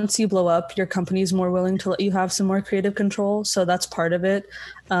think once you blow up, your company is more willing to let you have some more creative control. So that's part of it.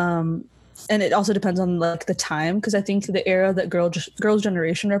 And it also depends on like the time, because I think the era that Girls'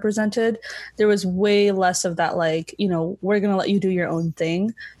 Generation represented, there was way less of that, like, you know, we're going to let you do your own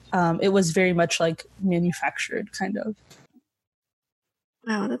thing. It was very much like manufactured kind of.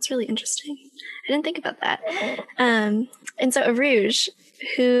 Wow, that's really interesting. I didn't think about that. And so, Aruj,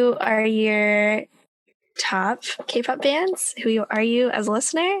 who are your top K-pop bands? Who are you as a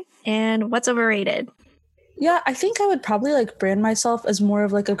listener? And what's overrated? Yeah, I think I would probably like brand myself as more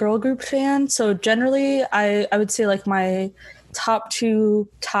of like a girl group fan. So generally, I would say like my top two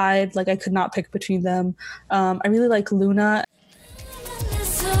tied, like I could not pick between them. I really like Luna.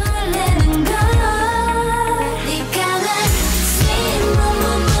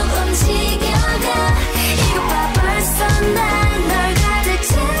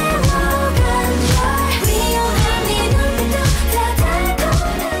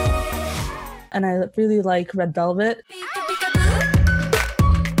 And I really like Red Velvet.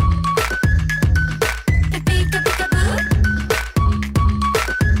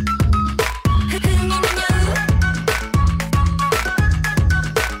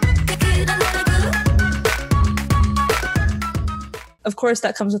 Of course,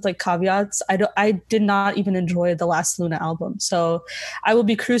 that comes with like caveats. I did not even enjoy the last Luna album, so I will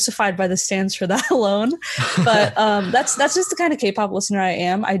be crucified by the stans for that alone. But that's just the kind of K-pop listener I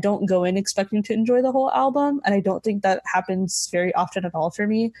am. I don't go in expecting to enjoy the whole album, and I don't think that happens very often at all for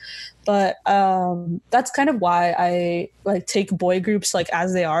me. But that's kind of why I like take boy groups like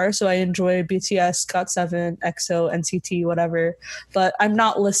as they are. So I enjoy BTS, GOT7, EXO, NCT, whatever. But I'm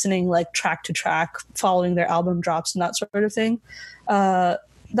not listening like track to track, following their album drops and that sort of thing.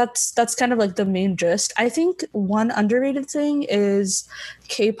 That's kind of like the main gist. I think one underrated thing is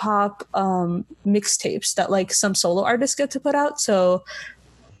K-pop mixtapes that like some solo artists get to put out. So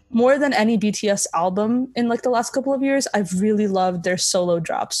more than any BTS album in like the last couple of years, I've really loved their solo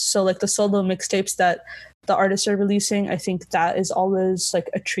drops. So like the solo mixtapes that the artists are releasing, I think that is always like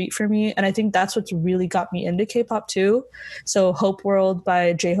a treat for me. And I think that's what's really got me into K-pop too. So Hope World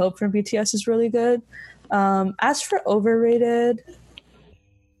by J-Hope from BTS is really good. As for overrated,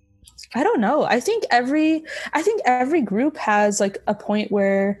 I don't know. I think every group has like a point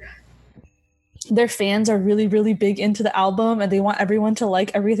where their fans are really, really big into the album and they want everyone to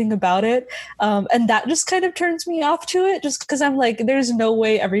like everything about it. And that just kind of turns me off to it, just because I'm like, there's no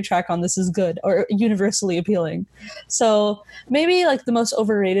way every track on this is good or universally appealing. So maybe like the most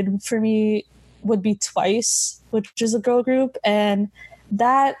overrated for me would be Twice, which is a girl group. And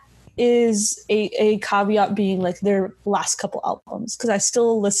that is a caveat being like their last couple albums, because I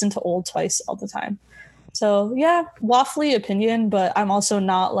still listen to old Twice all the time. So yeah, waffly opinion, but I'm also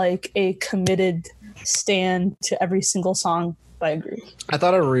not like a committed stan to every single song by a group. I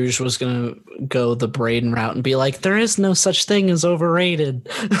thought Arouge was going to go the Braden route and be like, there is no such thing as overrated.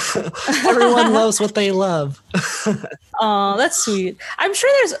 Everyone loves what they love. Oh, that's sweet. I'm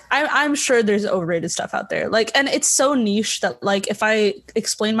sure there's overrated stuff out there. Like, and it's so niche that like if I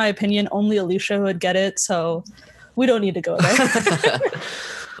explain my opinion, only Alicia would get it. So we don't need to go there.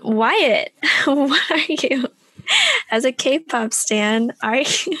 Wyatt, what are you? As a K-pop stan, are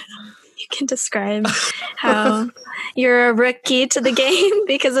you? You can describe how you're a rookie to the game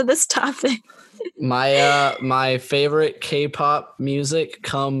because of this topic. My favorite K-pop music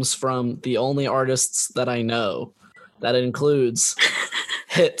comes from the only artists that I know. That includes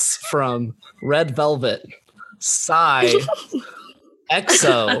hits from Red Velvet, Psy,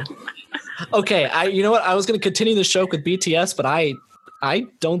 EXO. Okay, you know what? I was going to continue the show with BTS, but I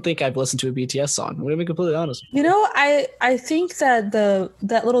don't think I've listened to a BTS song. I'm going to be completely honest. You know, I think that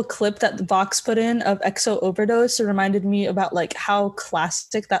that little clip that the Vox put in of EXO Overdose reminded me about like how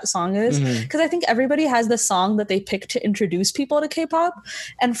classic that song is. Because I think everybody has the song that they pick to introduce people to K-pop.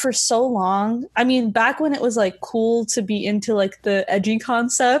 And for so long, I mean, back when it was like cool to be into like the edgy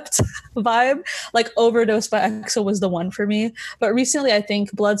concept vibe, like Overdose by EXO was the one for me. But recently, I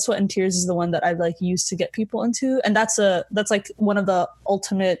think Blood, Sweat, and Tears is the one that I've like used to get people into. And that's like one of the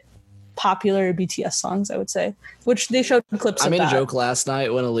ultimate popular BTS songs, I would say, which they showed clips of. I made a joke last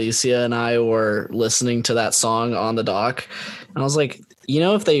night when Alicia and I were listening to that song on the dock, and I was like, you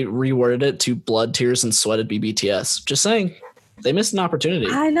know, if they reworded it to Blood, Tears, and Sweat, it'd be BTS. Just saying, they missed an opportunity.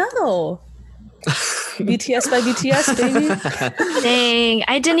 I know. BTS by BTS, baby. Dang,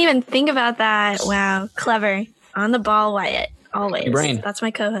 I didn't even think about that. Wow, clever. On the ball, Wyatt. Always. Your brain. That's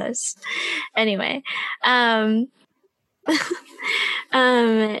my co-host. Anyway, and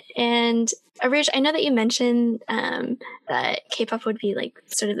Arouge, I know that you mentioned that K-pop would be like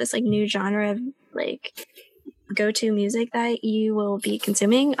sort of this like new genre of like go-to music that you will be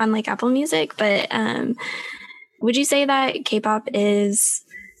consuming on like Apple Music, but would you say that K-pop is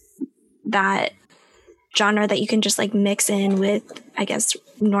that genre that you can just like mix in with, I guess,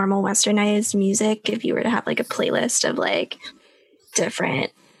 normal westernized music if you were to have like a playlist of like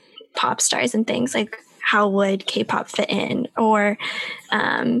different pop stars and things? Like, how would K-pop fit in? Or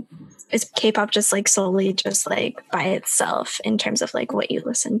is K-pop just like solely just like by itself in terms of like what you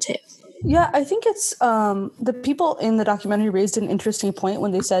listen to? Yeah, I think it's the people in the documentary raised an interesting point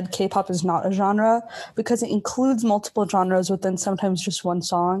when they said K-pop is not a genre because it includes multiple genres within sometimes just one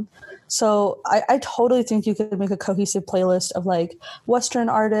song. So I totally think you could make a cohesive playlist of like Western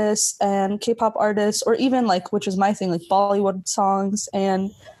artists and K-pop artists, or even like, which is my thing, like Bollywood songs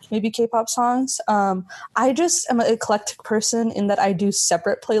and maybe K-pop songs. I just am an eclectic person in that I do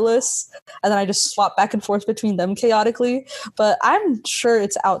separate playlists and then I just swap back and forth between them chaotically. But I'm sure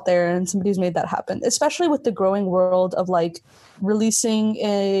it's out there and somebody's made that happen, especially with the growing world of like releasing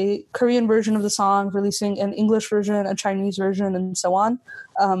a Korean version of the song, releasing an English version, a Chinese version, and so on.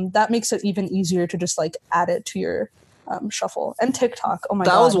 That makes it even easier to just like add it to your shuffle. And TikTok, oh my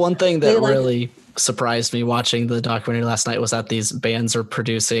God. That was one thing that really surprised me watching the documentary last night, was that these bands are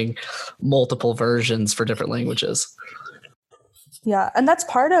producing multiple versions for different languages. Yeah, and that's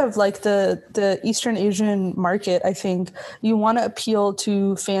part of like the Eastern Asian market. I think you want to appeal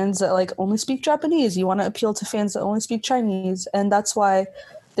to fans that like only speak Japanese. You want to appeal to fans that only speak Chinese. And that's why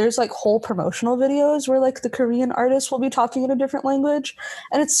there's like whole promotional videos where like the Korean artists will be talking in a different language.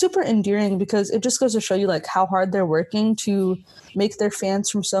 And it's super endearing because it just goes to show you like how hard they're working to make their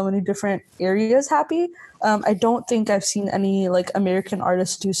fans from so many different areas happy. I don't think I've seen any like American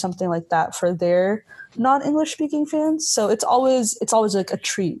artists do something like that for their non-English speaking fans. So it's always like a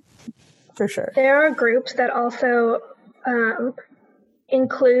treat for sure. There are groups that also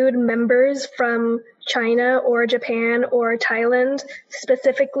include members from China or Japan or Thailand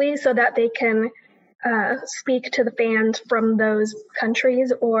specifically so that they can speak to the fans from those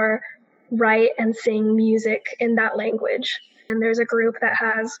countries or write and sing music in that language. And there's a group that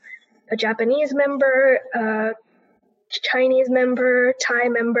has a Japanese member, a Chinese member, Thai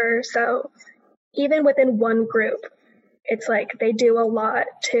member. So even within one group, it's like they do a lot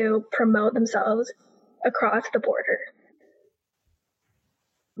to promote themselves across the border.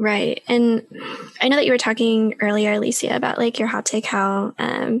 Right. And I know that you were talking earlier, Alicia, about like your hot take, how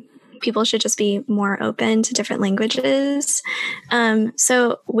people should just be more open to different languages.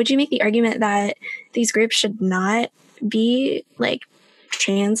 So would you make the argument that these groups should not be like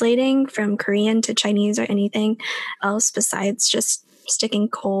translating from Korean to Chinese or anything else besides just sticking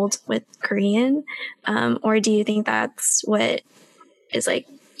cold with Korean? Or do you think that's what is like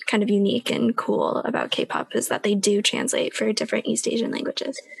kind of unique and cool about K-pop, is that they do translate for different East Asian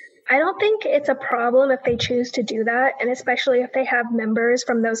languages? I don't think it's a problem if they choose to do that. And especially if they have members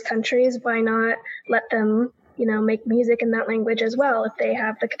from those countries, why not let them, make music in that language as well if they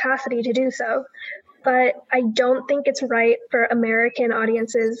have the capacity to do so. But I don't think it's right for American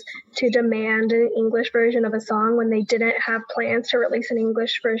audiences to demand an English version of a song when they didn't have plans to release an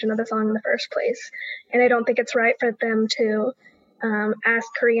English version of the song in the first place. And I don't think it's right for them to ask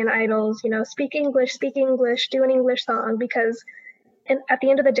Korean idols, speak English, do an English song, because at the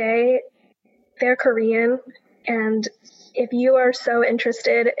end of the day, they're Korean. And if you are so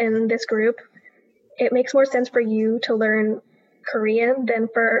interested in this group, it makes more sense for you to learn Korean than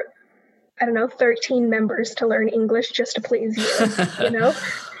for, 13 members to learn English just to please you,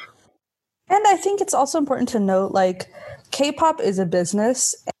 And I think it's also important to note, like, K-pop is a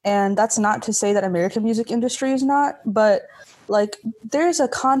business, and that's not to say that American music industry is not, but like there's a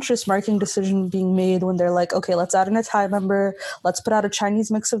conscious marketing decision being made when they're like, okay, let's add in a Thai member, let's put out a Chinese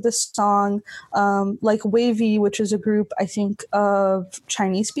mix of this song. Like Wavy, which is a group, I think, of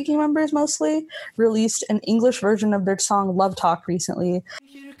Chinese speaking members mostly, released an English version of their song Love Talk recently.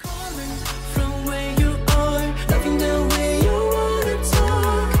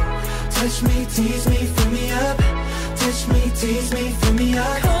 Touch me, tease me, fill me up. Touch me, tease me, fill me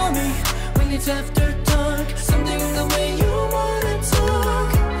up. Call me when it's after dark. Something the way you wanna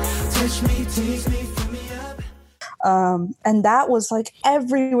talk. Touch me, tease me, fill me up. And that was like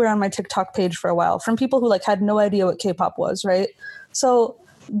everywhere on my TikTok page for a while, from people who like had no idea what K-pop was, right? So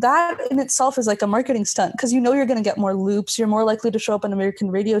that in itself is like a marketing stunt, because you're going to get more loops. You're more likely to show up on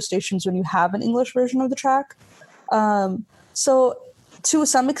American radio stations when you have an English version of the track. So to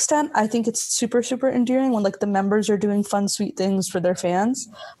some extent, I think it's super, super endearing when like the members are doing fun, sweet things for their fans.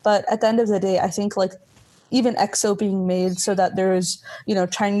 But at the end of the day, I think like even EXO being made so that there's,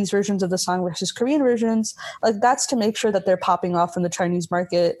 Chinese versions of the song versus Korean versions, like that's to make sure that they're popping off in the Chinese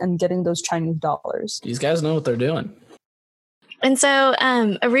market and getting those Chinese dollars. These guys know what they're doing. And so,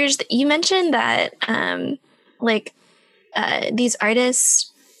 Aruj, you mentioned that these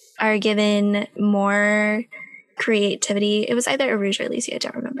artists are given more creativity. It was either Aruj or Alicia, I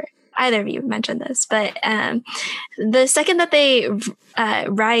don't remember. Either of you mentioned this, but the second that they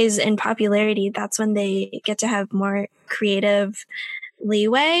rise in popularity, that's when they get to have more creative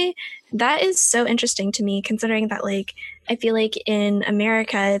leeway. That is so interesting to me, considering that like I feel like in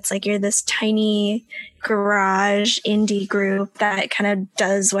America it's like you're this tiny garage indie group that kind of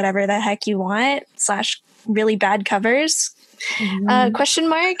does whatever the heck you want / really bad covers. Question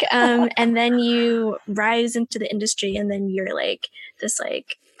mark. And then you rise into the industry, and then you're like this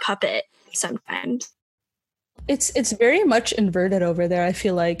like puppet sometimes. It's very much inverted over there, I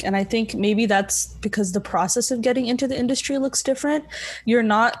feel like. And I think maybe that's because the process of getting into the industry looks different. You're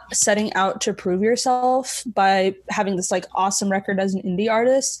not setting out to prove yourself by having this like awesome record as an indie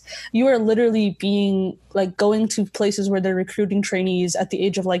artist. You are literally being like going to places where they're recruiting trainees at the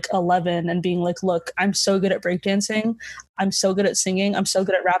age of like 11 and being like, look, I'm so good at breakdancing. I'm so good at singing. I'm so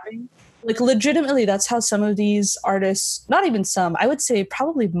good at rapping. Like legitimately, that's how some of these artists, not even some, I would say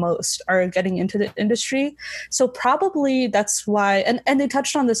probably most, are getting into the industry. So probably that's why, and they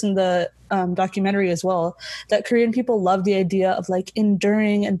touched on this in the documentary as well, that Korean people love the idea of like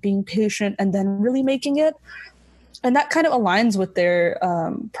enduring and being patient and then really making it. And that kind of aligns with their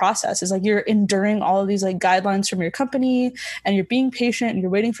process. Is like you're enduring all of these like guidelines from your company, and you're being patient and you're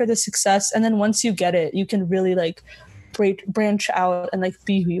waiting for the success. And then once you get it, you can really like branch out and like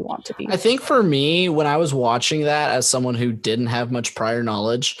be who you want to be. I think for me, when I was watching that as someone who didn't have much prior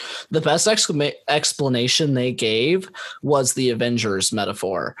knowledge, the best explanation they gave was the Avengers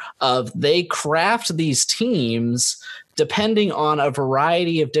metaphor of they craft these teams depending on a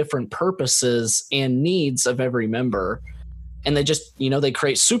variety of different purposes and needs of every member. And they just, they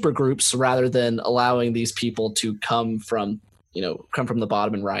create super groups rather than allowing these people to come from the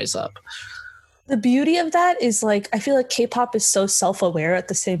bottom and rise up. The beauty of that is like, I feel like K-pop is so self-aware at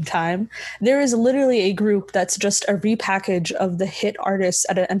the same time. There is literally a group that's just a repackage of the hit artists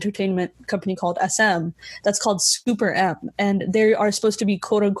at an entertainment company called SM that's called Super M. And they are supposed to be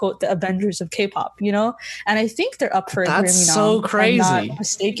quote unquote the Avengers of K-pop, you know? And I think they're up for a That's Grammy so nom, crazy. if I'm not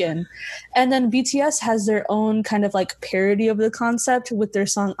mistaken. And then BTS has their own kind of like parody of the concept with their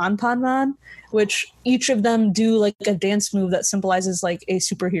song Anpanman, which each of them do like a dance move that symbolizes like a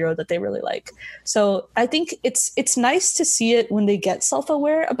superhero that they really like. So I think it's nice to see it when they get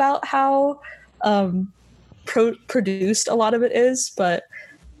self-aware about how produced a lot of it is, but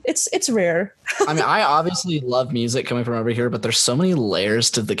it's rare. I mean, I obviously love music coming from over here, but there's so many layers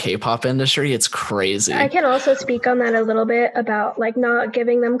to the K-pop industry. It's crazy. I can also speak on that a little bit about like not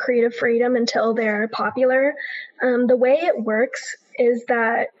giving them creative freedom until they're popular. The way it works is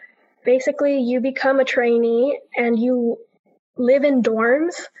that basically you become a trainee and you live in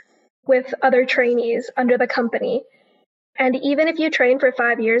dorms with other trainees under the company. And even if you train for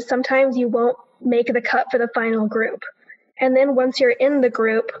 5 years, sometimes you won't make the cut for the final group. And then once you're in the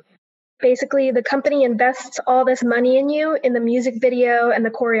group, basically the company invests all this money in you, in the music video and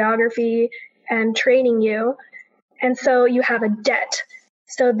the choreography and training you. And so you have a debt.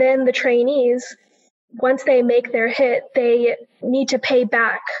 So then the trainees, once they make their hit, they need to pay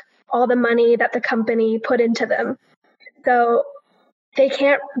back all the money that the company put into them. So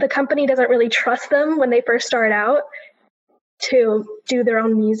the company doesn't really trust them when they first start out to do their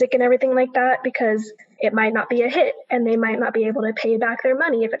own music and everything like that, because it might not be a hit and they might not be able to pay back their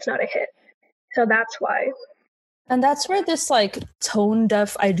money if it's not a hit. So that's why. And that's where this like tone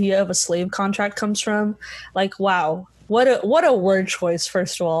deaf idea of a slave contract comes from. Like, wow, what a word choice,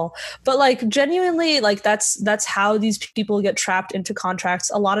 first of all. But like genuinely, like that's how these people get trapped into contracts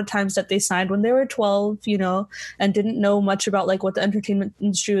a lot of times that they signed when they were 12, you know, and didn't know much about like what the entertainment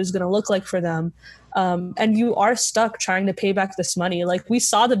industry was going to look like for them. And you are stuck trying to pay back this money. Like we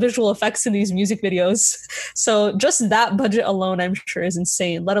saw the visual effects in these music videos. So just that budget alone, I'm sure, is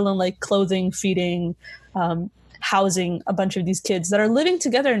insane, let alone like clothing, feeding, housing a bunch of these kids that are living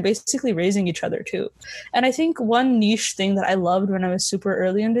together and basically raising each other too. And I think one niche thing that I loved when I was super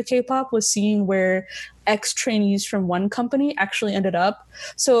early into K-pop was seeing where ex-trainees from one company actually ended up.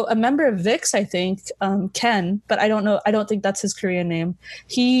 So a member of VIX, I think, Ken, but I don't think that's his Korean name.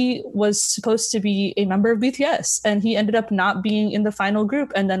 He was supposed to be a member of BTS and he ended up not being in the final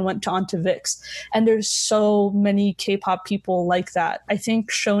group and then went on to VIX. And there's so many K-pop people like that. I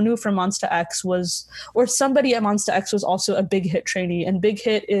think Shonu from Monsta X or somebody at Monsta X was also a Big Hit trainee, and Big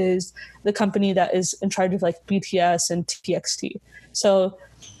Hit is the company that is in charge of like BTS and TXT. So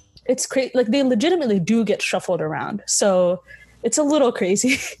it's crazy. Like they legitimately do get shuffled around. So it's a little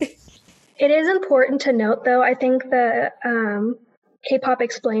crazy. It is important to note, though, I think the K-Pop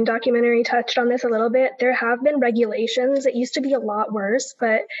Explained documentary touched on this a little bit. There have been regulations. It used to be a lot worse,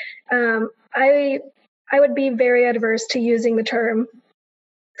 but I would be very adverse to using the term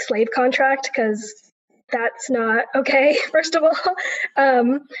slave contract because that's not okay, first of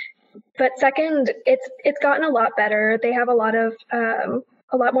all. But second, it's gotten a lot better. They have a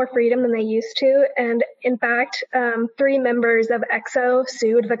lot more freedom than they used to. And in fact, 3 members of EXO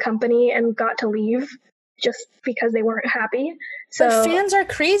sued the company and got to leave just because they weren't happy. So but fans are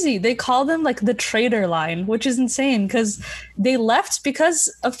crazy. They call them like the traitor line, which is insane because they left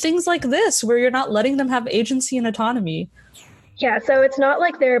because of things like this, where you're not letting them have agency and autonomy. Yeah, so it's not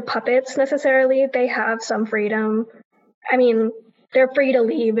like they're puppets necessarily. They have some freedom. I mean, they're free to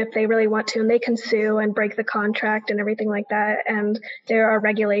leave if they really want to, and they can sue and break the contract and everything like that. And there are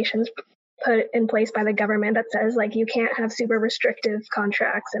regulations put in place by the government that says like you can't have super restrictive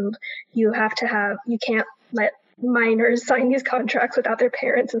contracts, and you can't let minors sign these contracts without their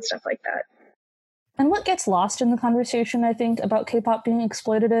parents and stuff like that. And what gets lost in the conversation, I think, about K-pop being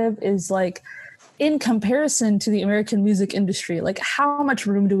exploitative is like, in comparison to the American music industry, like how much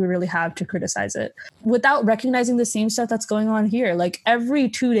room do we really have to criticize it without recognizing the same stuff that's going on here? Like every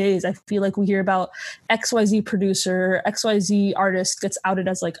 2 days, I feel like we hear about XYZ producer, XYZ artist gets outed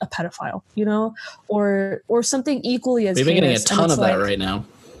as like a pedophile, you know, or something equally as We've been getting a heinous. ton of that right now.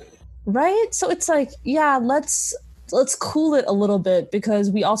 Right? So it's like, yeah, let's cool it a little bit,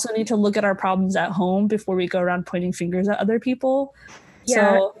 because we also need to look at our problems at home before we go around pointing fingers at other people. Yeah.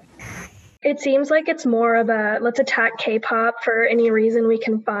 So it seems like it's more of a let's attack K-pop for any reason we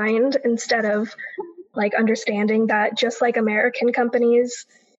can find, instead of like understanding that just like American companies,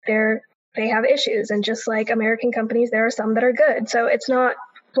 they have issues, and just like American companies, there are some that are good. So it's not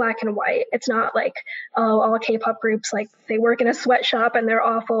black and white. It's not like, oh, all K-pop groups, like they work in a sweatshop and they're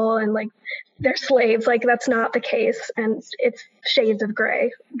awful and like they're slaves. Like that's not the case. And it's shades of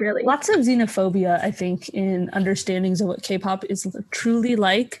gray, really. Lots of xenophobia, I think, in understandings of what K-pop is truly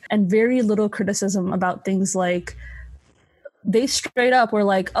like, and very little criticism about things like they straight up were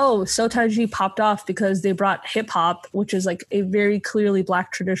like, oh, Sotaji popped off because they brought hip hop, which is like a very clearly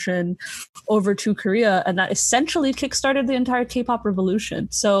black tradition, over to Korea. And that essentially kickstarted the entire K-pop revolution.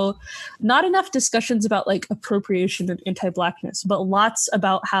 So not enough discussions about like appropriation and anti-blackness, but lots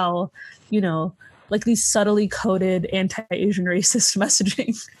about how, you know, like these subtly coded anti-Asian racist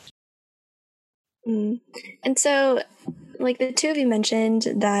messaging. And so like the two of you mentioned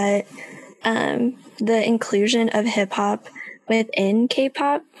that the inclusion of hip hop within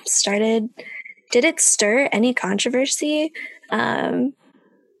K-pop did it stir any controversy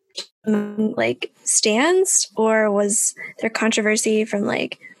like stans, or was there controversy from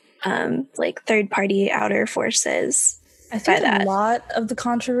like third-party outer forces? I think a lot of the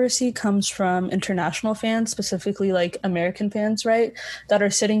controversy comes from international fans, specifically like American fans, right? That are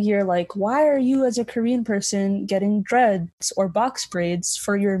sitting here like, why are you as a Korean person getting dreads or box braids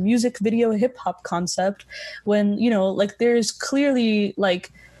for your music video hip hop concept when, you know, like there's clearly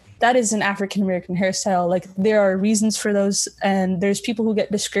like, that is an African American hairstyle. Like there are reasons for those, and there's people who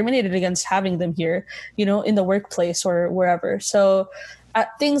get discriminated against having them here, you know, in the workplace or wherever. So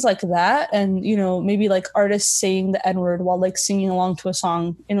at things like that, and you know, maybe like artists saying the N-word while like singing along to a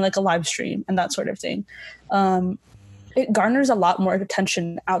song in like a live stream and that sort of thing, it garners a lot more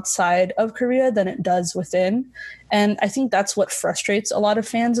attention outside of Korea than it does within. And I think that's what frustrates a lot of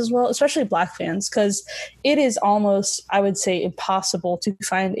fans as well, especially Black fans, because it is almost, I would say, impossible to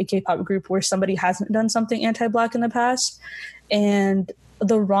find a K-pop group where somebody hasn't done something anti-Black in the past. And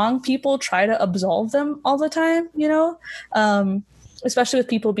the wrong people try to absolve them all the time, you know? Especially with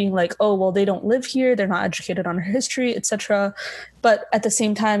people being like, oh, well, they don't live here, they're not educated on our history, etc. But at the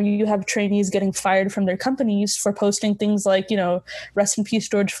same time, you have trainees getting fired from their companies for posting things like, you know, rest in peace,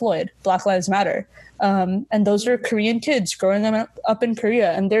 George Floyd, Black Lives Matter. And those are Korean kids growing up in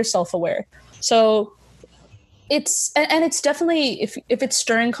Korea, and they're self-aware. So it's definitely, if it's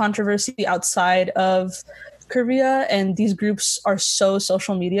stirring controversy outside of Korea and these groups are so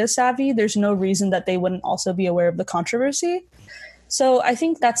social media savvy, there's no reason that they wouldn't also be aware of the controversy. So I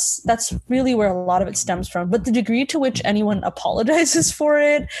think that's really where a lot of it stems from. But the degree to which anyone apologizes for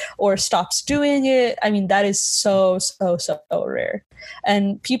it or stops doing it, I mean, that is so rare.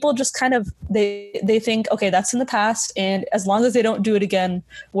 And people just kind of, they think, okay, that's in the past. And as long as they don't do it again,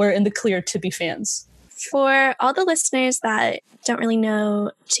 we're in the clear to be fans. For all the listeners that don't really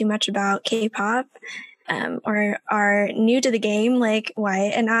know too much about K-pop, or are new to the game, like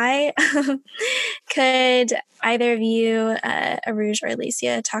Wyatt and I, could either of you, Aruj or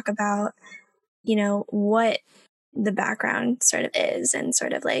Alicia, talk about, you know, what the background sort of is and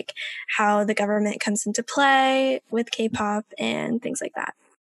sort of like how the government comes into play with K-pop and things like that?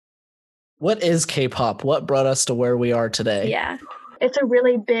 What is K-pop? What brought us to where we are today? Yeah. It's a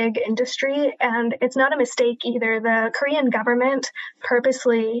really big industry, and it's not a mistake either. The Korean government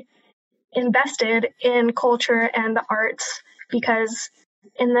purposely invested in culture and the arts because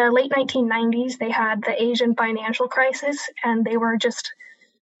in the late 1990s, they had the Asian financial crisis, and they were just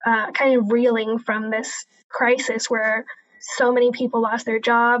kind of reeling from this crisis where so many people lost their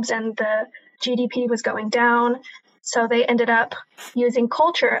jobs and the GDP was going down. So they ended up using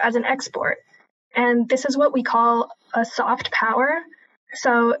culture as an export. And this is what we call a soft power.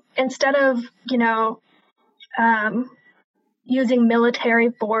 So instead of, you know, using military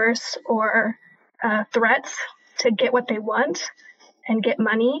force or threats to get what they want and get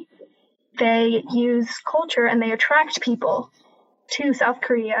money, they use culture and they attract people to South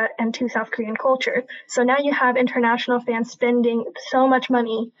Korea and to South Korean culture. So now you have international fans spending so much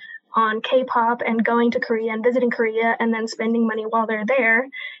money on K-pop and going to Korea and visiting Korea and then spending money while they're there.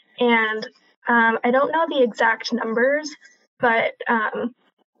 And I don't know the exact numbers, but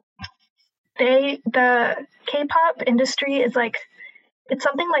the K-pop industry is like, it's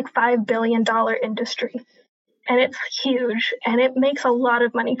something like $5 billion industry, and it's huge, and it makes a lot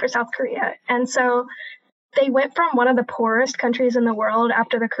of money for South Korea. And so they went from one of the poorest countries in the world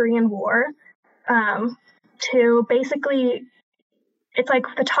after the Korean War to basically, it's like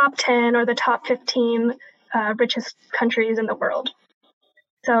the top 10 or the top 15 richest countries in the world.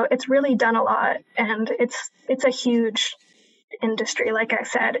 So it's really done a lot, and it's a huge industry, like I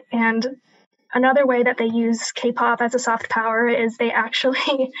said. And another way that they use K-pop as a soft power is they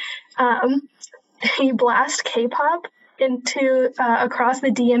actually they blast K-pop into across the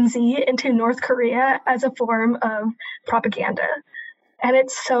DMZ into North Korea as a form of propaganda. And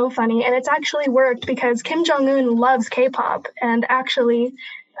it's so funny. And it's actually worked because Kim Jong-un loves K-pop. And actually,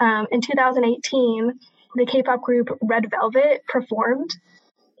 in 2018, the K-pop group Red Velvet performed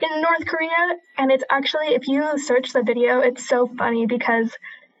in North Korea. And it's actually, if you search the video, it's so funny because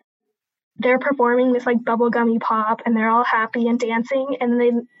they're performing this like bubblegummy pop and they're all happy and dancing. And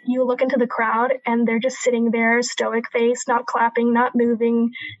then you look into the crowd and they're just sitting there, stoic face, not clapping, not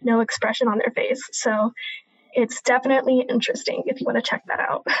moving, no expression on their face. So it's definitely interesting if you want to check that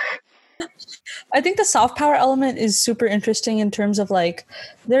out. I think the soft power element is super interesting in terms of like,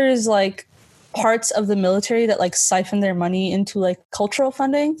 there is like parts of the military that like siphon their money into like cultural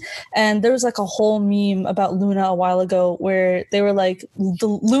funding. And there was like a whole meme about Luna a while ago where they were like, the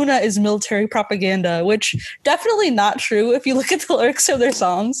Luna is military propaganda, which definitely not true if you look at the lyrics of their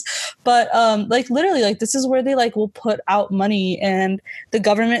songs. But like literally like this is where they like will put out money, and the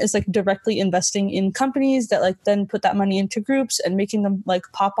government is like directly investing in companies that like then put that money into groups and making them like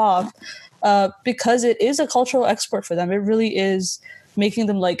pop off because it is a cultural export for them. It really is making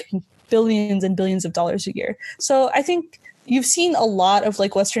them like billions and billions of dollars a year. So I think you've seen a lot of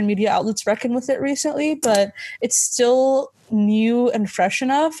like Western media outlets reckon with it recently, but it's still new and fresh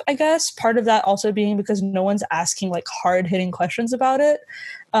enough, I guess. Part of that also being because no one's asking like hard-hitting questions about it,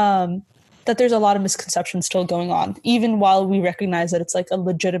 that there's a lot of misconceptions still going on, even while we recognize that it's like a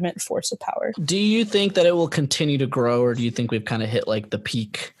legitimate force of power. Do you think that it will continue to grow, or do you think we've kind of hit like the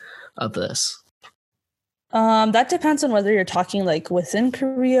peak of this? That depends on whether you're talking like within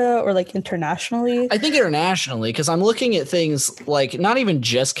Korea or like internationally. I think internationally, because I'm looking at things like not even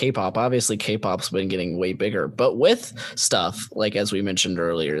just K-pop. Obviously, K-pop's been getting way bigger, but with stuff like, as we mentioned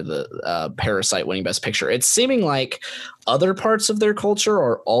earlier, the Parasite winning Best Picture, it's seeming like other parts of their culture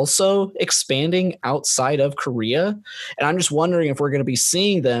are also expanding outside of Korea. And I'm just wondering if we're going to be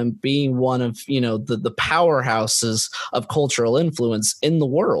seeing them being one of, you know, the powerhouses of cultural influence in the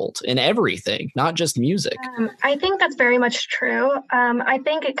world, in everything, not just music. I think that's very much true. I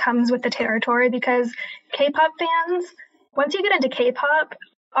think it comes with the territory because K-pop fans, once you get into K-pop,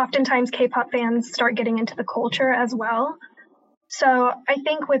 oftentimes K-pop fans start getting into the culture as well. So I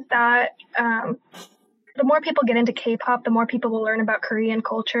think with that, the more people get into K-pop, the more people will learn about Korean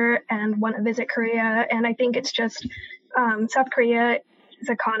culture and want to visit Korea. And I think it's just South Korea's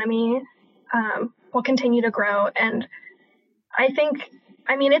economy will continue to grow. And I think,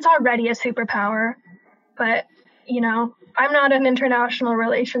 I mean, it's already a superpower, but, you know, I'm not an international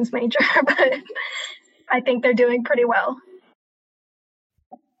relations major, but I think they're doing pretty well.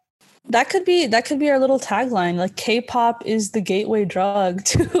 That could be our little tagline. Like K-pop is the gateway drug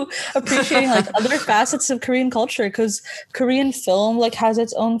to appreciating like other facets of Korean culture, because Korean film like has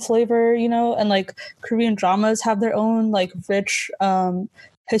its own flavor, you know, and like Korean dramas have their own like rich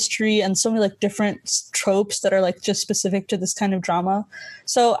history and so many like different tropes that are like just specific to this kind of drama.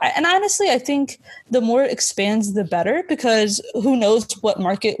 So, and honestly, I think the more it expands, the better, because who knows what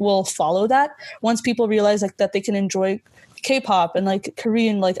market will follow that once people realize like that they can enjoy K-pop and like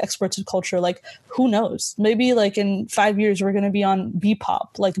Korean like exports of culture. Like who knows, maybe like in 5 years we're going to be on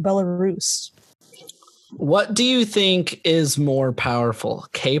B-pop like Belarus. What do you think is more powerful,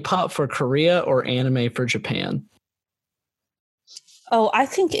 K-pop for Korea or anime for Japan? Oh, I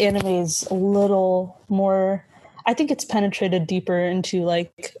think anime is a little more, I think it's penetrated deeper into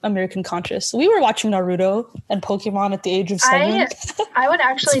like American conscious. We were watching Naruto and Pokemon at the age of 7. I would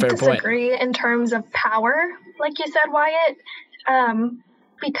actually disagree in terms of power, like you said, Wyatt,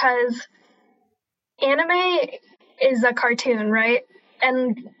 because anime is a cartoon, right?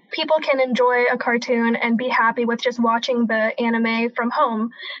 And people can enjoy a cartoon and be happy with just watching the anime from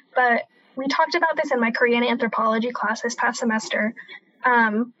home. But we talked about this in my Korean anthropology class this past semester.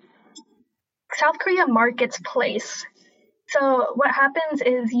 South Korea markets place. So what happens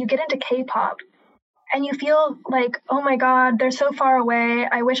is you get into K-pop and you feel like, oh my God, they're so far away.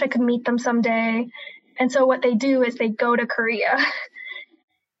 I wish I could meet them someday. And so what they do is they go to Korea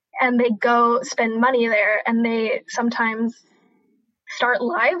and they go spend money there, and they sometimes start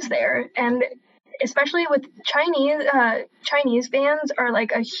lives there. And especially with Chinese fans are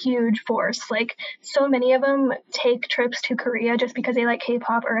like a huge force. Like so many of them take trips to Korea just because they like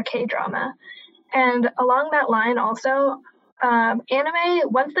K-pop or a K-drama. And along that line also, anime,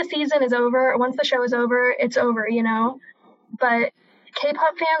 once the season is over, once the show is over, it's over, you know. But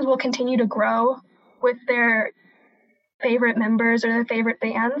K-pop fans will continue to grow with their favorite members or their favorite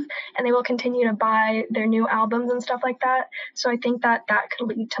bands, and they will continue to buy their new albums and stuff like that. So I think that that could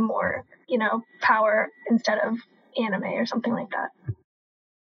lead to more, you know, power instead of anime or something like that.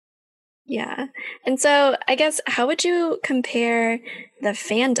 Yeah. And so I guess, how would you compare the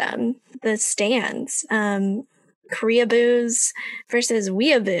fandom, the stans, Koreaboos versus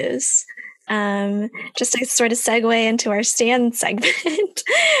weeaboos. Just to sort of segue into our Stan segment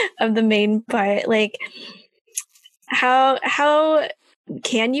of the main part, like how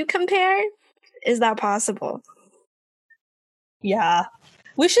can you compare? Is that possible? Yeah.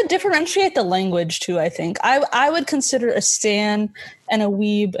 We should differentiate the language too, I think. I would consider a stan and a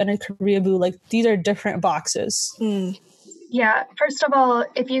weeb and a Koreaboo, like these are different boxes. Yeah, first of all,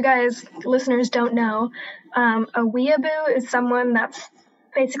 if you guys, listeners, don't know, a weeaboo is someone that's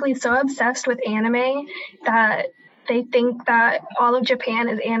basically so obsessed with anime that they think that all of Japan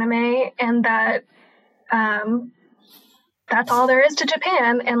is anime and that that's all there is to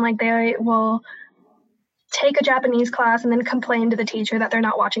Japan, and like they will take a Japanese class and then complain to the teacher that they're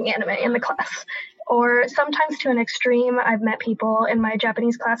not watching anime in the class. Or sometimes to an extreme, I've met people in my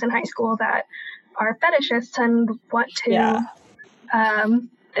Japanese class in high school that are fetishists and want to,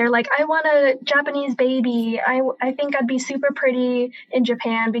 they're like, I want a Japanese baby. I think I'd be super pretty in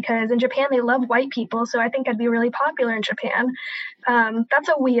Japan because in Japan they love white people, so I think I'd be really popular in Japan. That's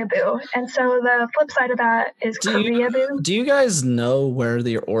a weeaboo. And so the flip side of that is Koreaboo. Do you guys know where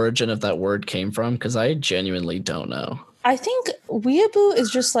the origin of that word came from? Because I genuinely don't know. I think weeaboo is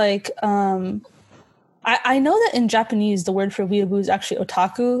just like, I know that in Japanese, the word for weeaboo is actually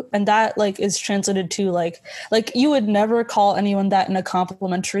otaku, and that like is translated to like you would never call anyone that in a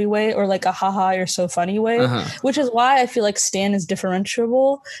complimentary way or like a haha you're so funny way, which is why I feel like stan is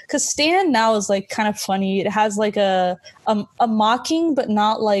differentiable, because stan now is like kind of funny. It has like a mocking, but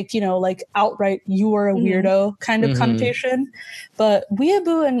not like, you know, like outright you are a weirdo kind of connotation. But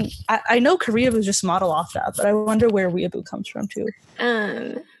weeaboo, and I know Koreaboo is just model off that, but I wonder where weeaboo comes from too.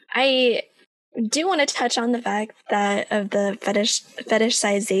 I do want to touch on the fact that of the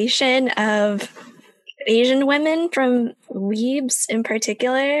fetishization of Asian women from weebs in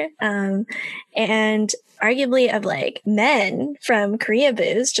particular, and arguably of like men from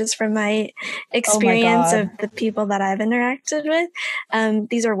Koreaboos, just from my experience of the people that I've interacted with.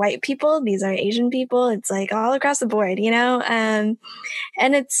 These are white people, these are Asian people. It's like all across the board, you know. And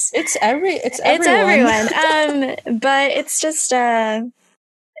it's everyone. But it's just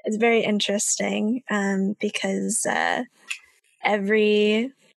it's very interesting because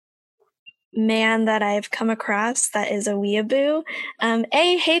every man that I've come across that is a weeaboo,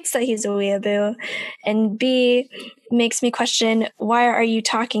 A, hates that he's a weeaboo, and B, makes me question, why are you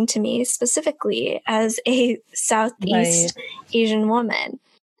talking to me specifically as a Southeast Asian woman?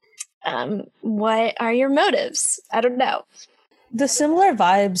 What are your motives? I don't know. The similar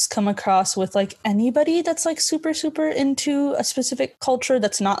vibes come across with like anybody that's like super, super into a specific culture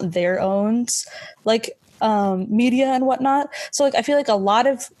that's not their own, like media and whatnot. So like I feel like a lot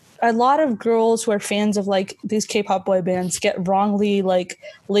of girls who are fans of like these K-pop boy bands get wrongly like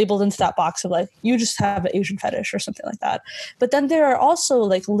labeled into that box of like, you just have an Asian fetish or something like that. But then there are also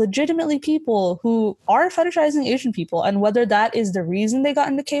like legitimately people who are fetishizing Asian people, and whether that is the reason they got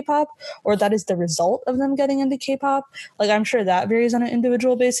into K-pop or that is the result of them getting into K-pop, like I'm sure that varies on an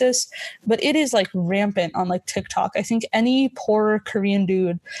individual basis, but it is like rampant on like TikTok. I think any poor Korean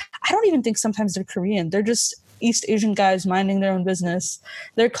dude, I don't even think sometimes they're Korean, they're just East Asian guys minding their own business.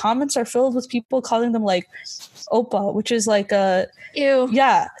 Their comments are filled with people calling them like oppa, which is like a ew.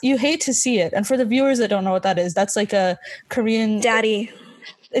 Yeah, you hate to see it. And for the viewers that don't know what that is, that's like a Korean daddy.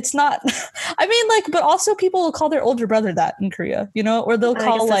 It's not. I mean, like, but also people will call their older brother that in Korea, you know, or they'll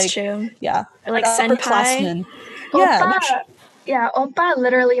call like true. Yeah, or like senpai. Yeah, oppa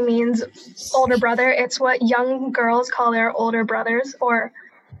literally means older brother. It's what young girls call their older brothers, or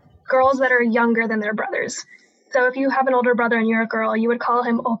girls that are younger than their brothers. So if you have an older brother and you're a girl, you would call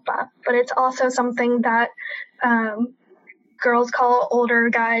him oppa. But it's also something that girls call older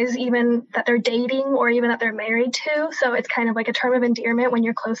guys, even that they're dating or even that they're married to. So it's kind of like a term of endearment when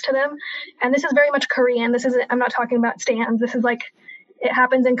you're close to them. And this is very much Korean. I'm not talking about stans. This is like, it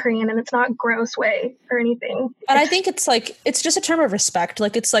happens in Korean, and it's not gross way or anything. And I think it's like, it's just a term of respect.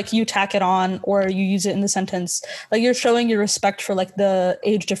 Like, it's like you tack it on or you use it in the sentence. Like, you're showing your respect for like the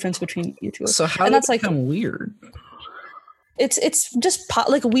age difference between you two. So how did that become weird? It's just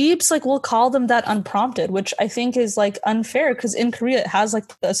like weebs, like we'll call them that unprompted, which I think is like unfair, because in Korea it has like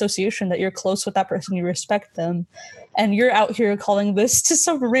the association that you're close with that person, you respect them. And you're out here calling this to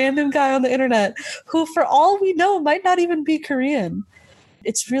some random guy on the internet who, for all we know, might not even be Korean.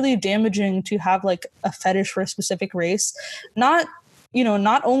 It's really damaging to have like a fetish for a specific race, not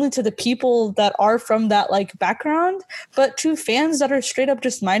only to the people that are from that like background, but to fans that are straight up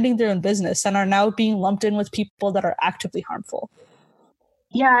just minding their own business and are now being lumped in with people that are actively harmful.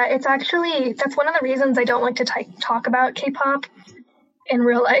 Yeah, that's one of the reasons I don't like to talk about K-pop in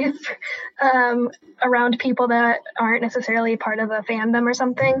real life around people that aren't necessarily part of a fandom or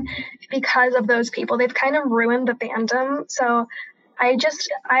something because of those people. They've kind of ruined the fandom. So I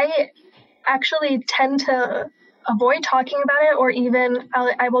actually tend to avoid talking about it, or even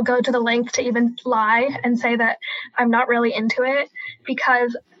I will go to the length to even lie and say that I'm not really into it,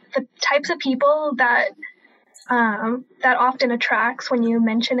 because the types of people that that often attracts when you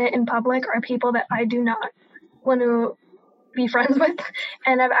mention it in public are people that I do not want to be friends with.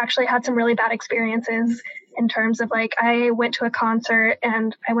 And I've actually had some really bad experiences in terms of, like, I went to a concert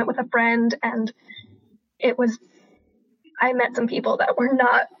and I went with a friend, and I met some people that were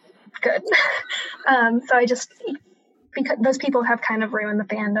not good. Because those people have kind of ruined the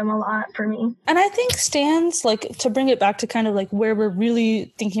fandom a lot for me. And I think stans, like, to bring it back to kind of like where we're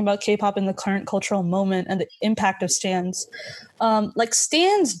really thinking about K-pop in the current cultural moment and the impact of stans, like,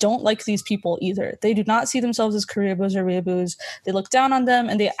 stans don't like these people either. They do not see themselves as Koreaboos or Weeaboos. They look down on them,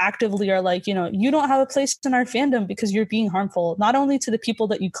 and they actively are like, you don't have a place in our fandom because you're being harmful, not only to the people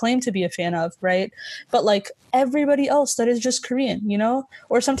that you claim to be a fan of, right? But like everybody else that is just Korean,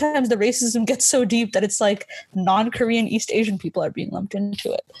 Or sometimes the racism gets so deep that it's like non-Korean East Asian people are being lumped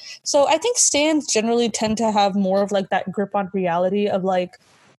into it. So I think stans generally tend to have more of like that grip on reality of like,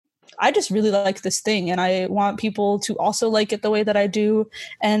 I just really like this thing and I want people to also like it the way that I do.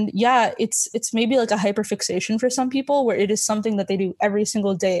 And yeah, it's maybe like a hyperfixation for some people where it is something that they do every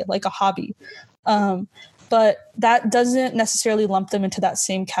single day, like a hobby. But that doesn't necessarily lump them into that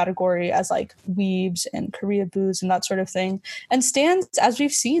same category as like weebs and Koreaboos and that sort of thing. And stans, as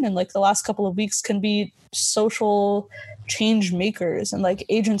we've seen in like the last couple of weeks, can be social change makers and like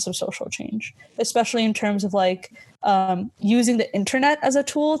agents of social change, especially in terms of like using the internet as a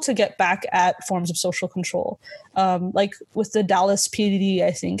tool to get back at forms of social control. Like with the Dallas PD,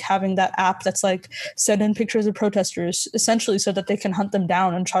 I think having that app that's like send in pictures of protesters essentially so that they can hunt them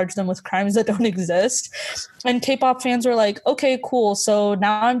down and charge them with crimes that don't exist. And K-pop fans were like, okay, cool. So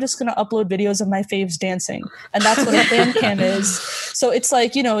now I'm just going to upload videos of my faves dancing. And that's what a fan cam is. So it's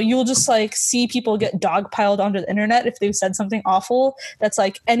like, you'll just like see people get dogpiled onto the internet if they've said something awful. That's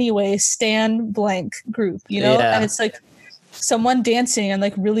like, anyway, stan blank group, Yeah. And it's like someone dancing and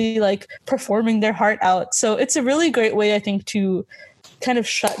like really like performing their heart out. So it's a really great way, I think, to kind of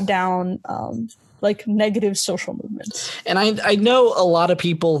shut down like negative social movements. And I know a lot of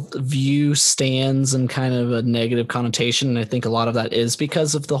people view stans in kind of a negative connotation. And I think a lot of that is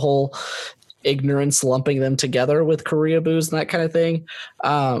because of the whole ignorance lumping them together with Koreaboos and that kind of thing.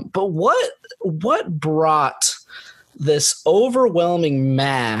 But what brought this overwhelming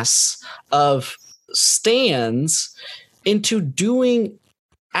mass of stans into doing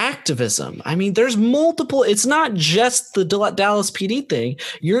activism? I mean, there's multiple. It's not just the Dallas PD thing.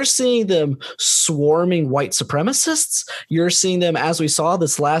 You're seeing them swarming white supremacists. You're seeing them, as we saw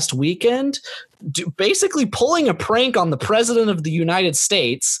this last weekend, basically pulling a prank on the president of the United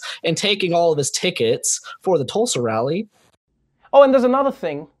States and taking all of his tickets for the Tulsa rally. Oh, and there's another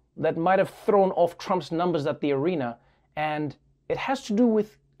thing that might have thrown off Trump's numbers at the arena, and it has to do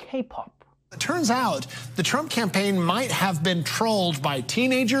with K-pop. It turns out the Trump campaign might have been trolled by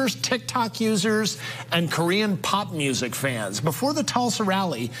teenagers, TikTok users, and Korean pop music fans. Before the Tulsa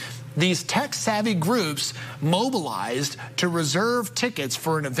rally, these tech-savvy groups mobilized to reserve tickets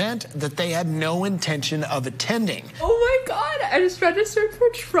for an event that they had no intention of attending. Oh my God, I just registered for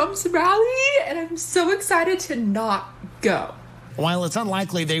Trump's rally, and I'm so excited to not go. While it's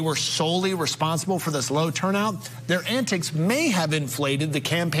unlikely they were solely responsible for this low turnout, their antics may have inflated the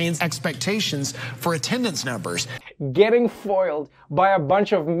campaign's expectations for attendance numbers. Getting foiled by a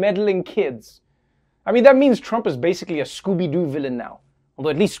bunch of meddling kids. I mean, that means Trump is basically a Scooby-Doo villain now.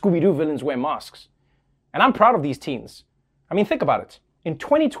 Although at least Scooby-Doo villains wear masks. And I'm proud of these teens. I mean, think about it. In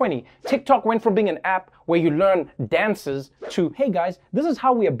 2020, TikTok went from being an app where you learn dances to, hey guys, this is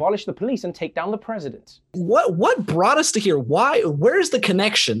how we abolish the police and take down the president. What brought us to here? Why? Where's the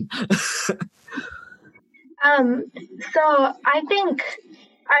connection? So I think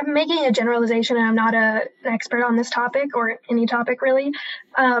I'm making a generalization, and I'm not an expert on this topic or any topic really.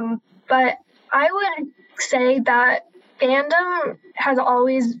 But I would say that fandom has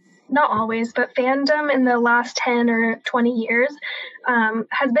always, not always, but fandom in the last 10 or 20 years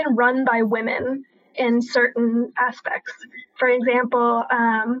has been run by women in certain aspects. For example,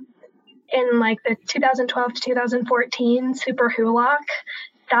 in like the 2012 to 2014 Super Hulock,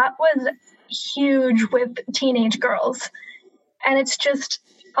 that was huge with teenage girls. And it's just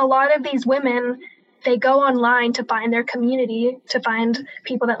a lot of these women they go online to find their community, to find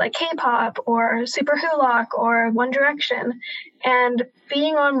people that like K-pop or Super Hulock or One Direction. And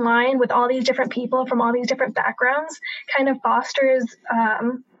being online with all these different people from all these different backgrounds kind of fosters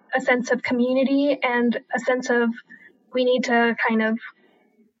a sense of community and a sense of we need to kind of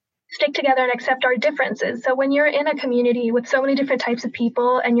stick together and accept our differences. So when you're in a community with so many different types of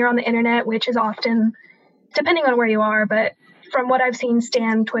people and you're on the internet, which is often, depending on where you are, but from what I've seen,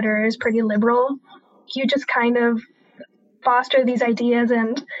 Stan Twitter is pretty liberal. You just kind of foster these ideas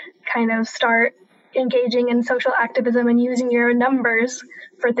and kind of start engaging in social activism and using your numbers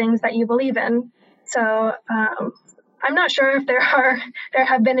for things that you believe in. So I'm not sure if there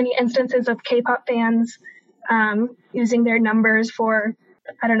have been any instances of K-pop fans using their numbers for,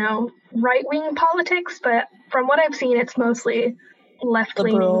 I don't know, right-wing politics, but from what I've seen, it's mostly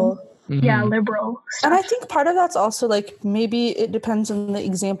left-leaning. Liberal. Yeah, liberal stuff. And I think part of that's also like maybe it depends on the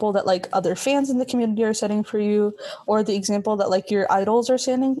example that like other fans in the community are setting for you, or the example that like your idols are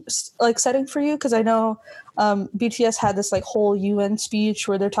setting for you. Because I know BTS had this like whole UN speech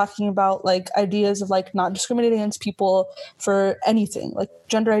where they're talking about like ideas of like not discriminating against people for anything, like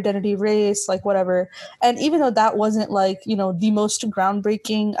gender identity, race, like whatever. And even though that wasn't like, you know, the most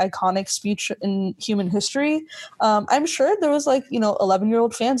groundbreaking, iconic speech in human history, I'm sure there was like, you know,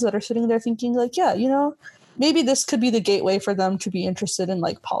 11-year-old fans that are sitting there thinking like, yeah, you know, maybe this could be the gateway for them to be interested in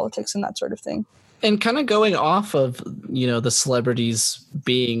like politics and that sort of thing. And kind of going off of, you know, the celebrities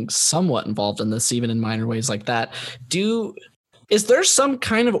being somewhat involved in this, even in minor ways like that, is there some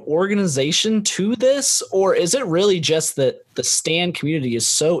kind of organization to this, or is it really just that the Stan community is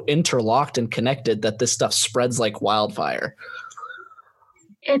so interlocked and connected that this stuff spreads like wildfire?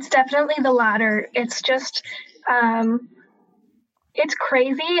 It's definitely the latter. It's just, it's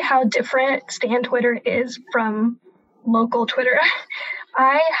crazy how different Stan Twitter is from local Twitter.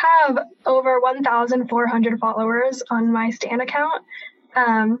 I have over 1,400 followers on my Stan account,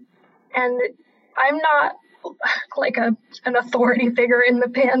 and I'm not like an authority figure in the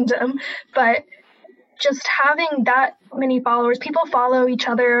fandom, but just having that many followers, people follow each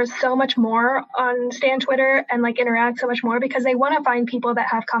other so much more on Stan Twitter and like interact so much more because they want to find people that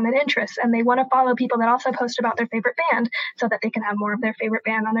have common interests, and they want to follow people that also post about their favorite band so that they can have more of their favorite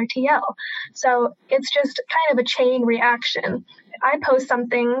band on their TL. So it's just kind of a chain reaction. I post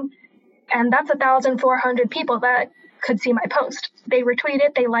something and that's 1,400 people that could see my post. They retweet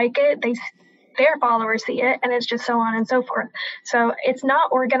it, they like it, their followers see it, and it's just so on and so forth. So it's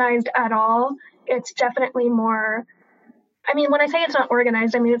not organized at all. It's definitely more, I mean, when I say it's not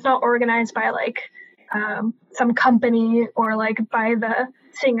organized, I mean, it's not organized by like some company or like by the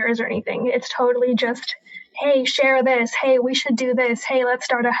singers or anything. It's totally just, hey, share this. Hey, we should do this. Hey, let's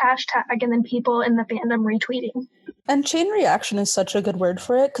start a hashtag. And then people in the fandom retweeting. And chain reaction is such a good word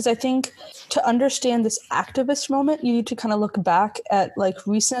for it, because I think to understand this activist moment, you need to kind of look back at like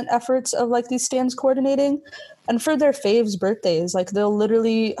recent efforts of like these stands coordinating. And for their faves' birthdays, like they'll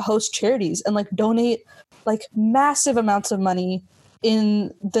literally host charities and like donate like massive amounts of money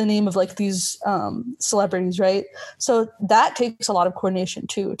in the name of like these celebrities, right? So that takes a lot of coordination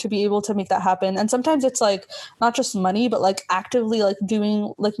too, to be able to make that happen. And sometimes it's like not just money, but like actively like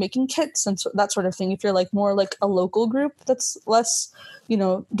doing like making kits and that sort of thing, if you're like more like a local group that's less, you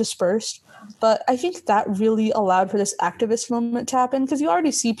know, dispersed. But I think that really allowed for this activist moment to happen, because you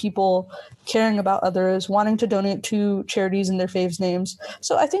already see people caring about others, wanting to donate to charities in their faves' names.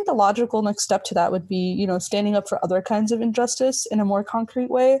 So I think the logical next step to that would be, you know, standing up for other kinds of injustice in a more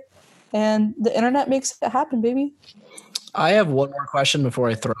concrete way. And the internet makes it happen, baby. I have one more question before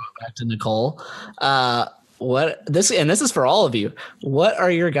I throw it back to Nicole. This is for all of you. What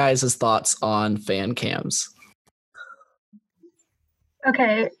are your guys' thoughts on fan cams?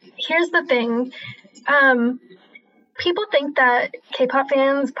 Okay, here's the thing. People think that K-pop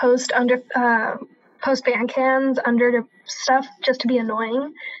fans post fan cams under stuff just to be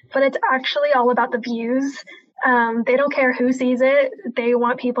annoying, but it's actually all about the views. They don't care who sees it. They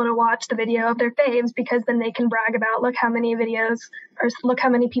want people to watch the video of their faves, because then they can brag about, look how many videos, or look how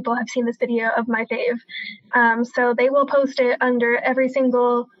many people have seen this video of my fave. So they will post it under every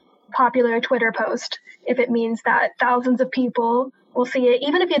single popular Twitter post if it means that thousands of people will see it.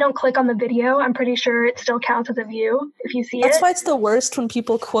 Even if you don't click on the video, I'm pretty sure it still counts as a view if you see it. That's why it's the worst when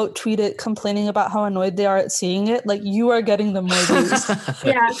people quote tweet it complaining about how annoyed they are at seeing it. Like, you are getting the more views.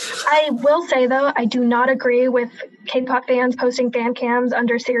 Yeah, I will say though, I do not agree with K-pop fans posting fan cams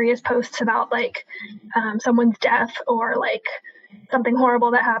under serious posts about like someone's death or like something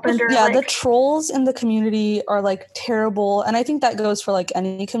horrible that happened. Or yeah, like, the trolls in the community are like terrible, and I think that goes for like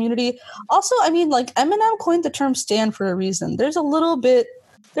any community. Also, I mean, like Eminem coined the term "stan" for a reason. There's a little bit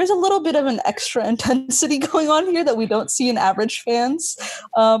there's a little bit of an extra intensity going on here that we don't see in average fans.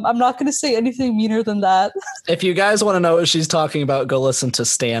 I'm not going to say anything meaner than that. If you guys want to know what she's talking about, go listen to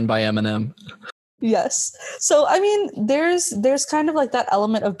Stan by Eminem. Yes. So, I mean, there's kind of like that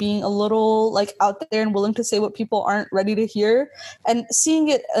element of being a little like out there and willing to say what people aren't ready to hear, and seeing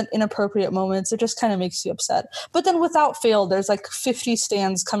it at inappropriate moments, it just kind of makes you upset. But then without fail, there's like 50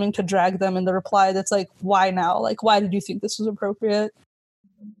 stans coming to drag them in the reply that's like, why now? Like, why did you think this was appropriate?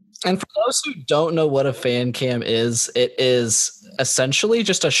 And for those who don't know what a fan cam is, it is essentially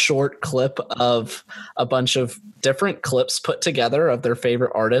just a short clip of a bunch of different clips put together of their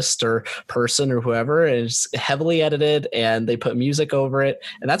favorite artist or person or whoever. And it's heavily edited and they put music over it.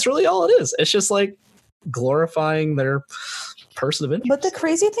 And that's really all it is. It's just like glorifying their person of interest. But the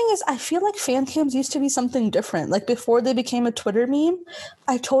crazy thing is, I feel like fan cams used to be something different. Like before they became a Twitter meme,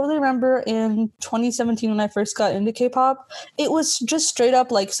 I totally remember in 2017 when I first got into K-pop, it was just straight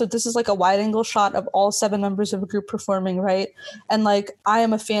up like, so this is like a wide angle shot of all 7 members of a group performing, right? And like, I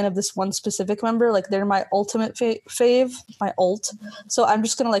am a fan of this one specific member, like they're my ultimate fave, my ult. So I'm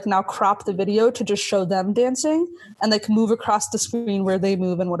just gonna like now crop the video to just show them dancing and like move across the screen where they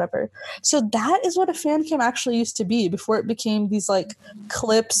move and whatever. So that is what a fan cam actually used to be before it became these like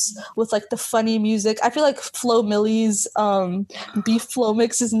clips with like the funny music. I feel like Flo Millie's Beef Flow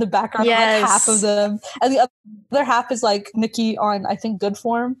Mix is in the background, Yes. like half of them, and the other half is like Nicki on, I think, Good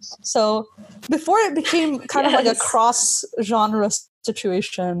Form. So before it became kind of like a cross genre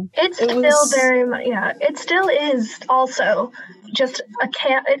situation, It's still very much, yeah. It still is also just a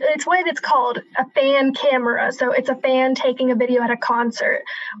it's what it's called, a fan camera. So it's a fan taking a video at a concert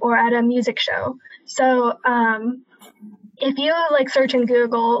or at a music show. So if you like search in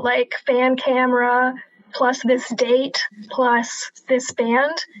Google like fan camera plus this date plus this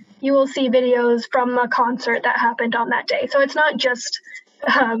band, you will see videos from a concert that happened on that day. So it's not just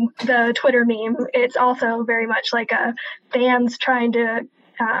the Twitter meme. It's also very much like fans trying to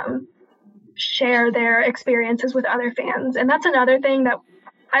share their experiences with other fans. And that's another thing that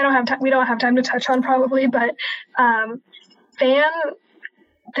we don't have time to touch on probably, but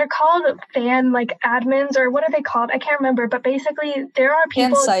they're called fan like admins, or what are they called? I can't remember, but basically there are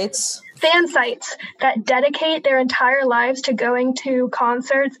people, fan sites that dedicate their entire lives to going to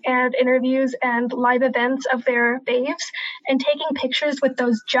concerts and interviews and live events of their faves and taking pictures with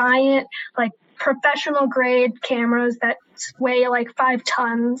those giant like professional grade cameras that weigh like 5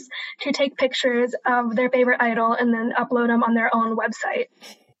 tons to take pictures of their favorite idol and then upload them on their own website.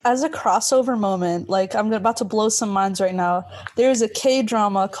 As a crossover moment, like I'm about to blow some minds right now, there's a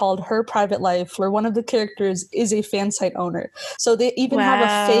K-drama called Her Private Life where one of the characters is a fan site owner. So they even have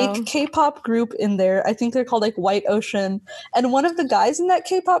a fake K-pop group in there. I think they're called like White Ocean. And one of the guys in that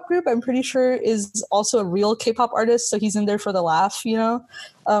K-pop group, I'm pretty sure, is also a real K-pop artist. So he's in there for the laugh, you know?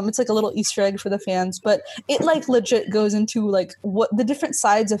 It's like a little Easter egg for the fans, but it like legit goes into like what the different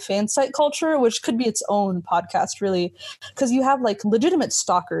sides of fan site culture, which could be its own podcast really, because you have like legitimate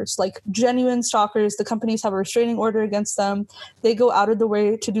stalkers, like genuine stalkers. The companies have a restraining order against them. They go out of the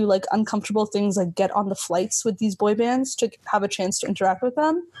way to do like uncomfortable things, like get on the flights with these boy bands to have a chance to interact with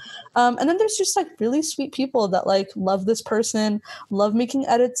them. And then there's just like really sweet people that like love this person, love making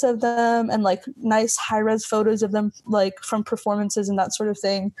edits of them and like nice high-res photos of them like from performances and that sort of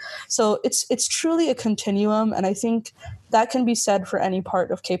thing. So it's truly a continuum, and I think that can be said for any part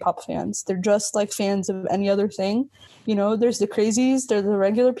of K-pop fans. They're just like fans of any other thing. You know, there's the crazies, there's the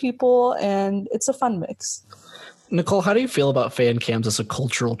regular people, and it's a fun mix. Nicole, how do you feel about fan cams as a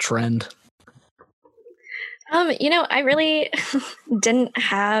cultural trend? I really didn't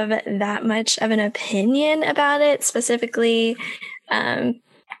have that much of an opinion about it specifically.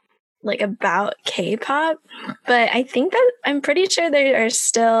 Like about K-pop, but I think that I'm pretty sure there are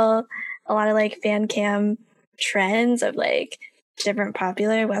still a lot of like fan cam trends of like different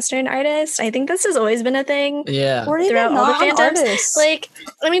popular Western artists. I think this has always been a thing. Yeah. Or even throughout all the fandoms. artists. Like,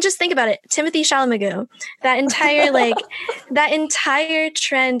 I mean, just think about it. Timothy Chalamet, that entire that entire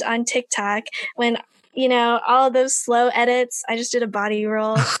trend on TikTok when all of those slow edits. I just did a body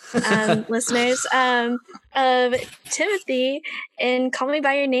roll, listeners, of Timothy in Call Me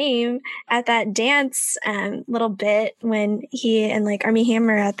By Your Name at that dance little bit when he and like Armie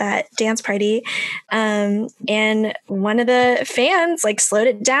Hammer at that dance party. And one of the fans like slowed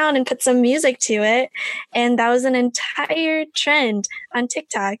it down and put some music to it. And that was an entire trend on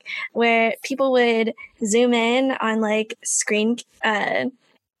TikTok where people would zoom in on like screen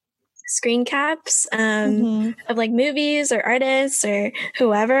caps of like movies or artists or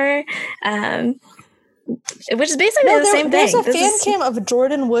whoever, which is basically the same thing. There's a fan cam of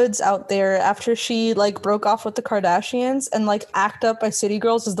Jordan Woods out there after she like broke off with the Kardashians, and like Act Up by City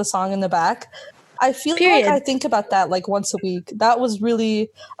Girls is the song in the back. I feel like I think about that like once a week. That was really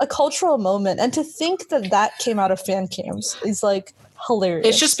a cultural moment, and to think that came out of fan cams is like hilarious.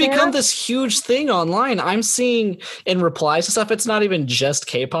 It's just become this huge thing online. I'm seeing in replies to stuff, it's not even just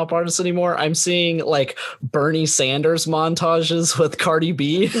K-pop artists anymore. I'm seeing like Bernie Sanders montages with Cardi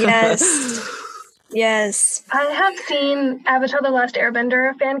B. Yes. Yes. I have seen Avatar: The Last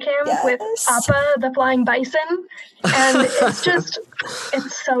Airbender fan cams with Appa the Flying Bison, and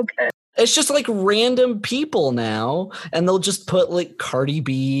it's so good. It's just like random people now, and they'll just put like Cardi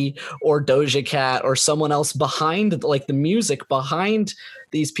B or Doja Cat or someone else behind like the music behind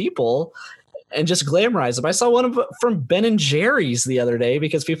these people and just glamorize them. I saw one from Ben and Jerry's the other day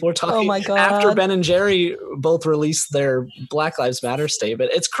because people were talking after Ben and Jerry both released their Black Lives Matter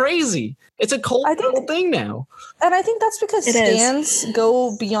statement. It's crazy. It's a cultural thing now. And I think that's because stans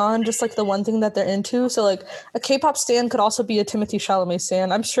go beyond just like the one thing that they're into. So like a K-pop stan could also be a Timothée Chalamet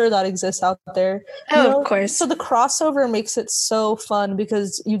stan. I'm sure that exists out there. Of course. So the crossover makes it so fun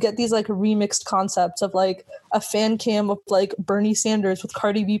because you get these like remixed concepts of like a fan cam of like Bernie Sanders with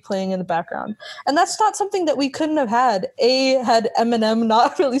Cardi B playing in the background. And that's not something that we couldn't have had. Had Eminem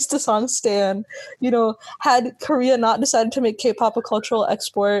not released a song Stan, had Korea not decided to make K-pop a cultural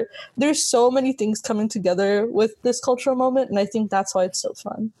export. There's so many things coming together with this cultural moment, and I think that's why it's so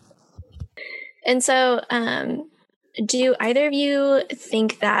fun. And so, do either of you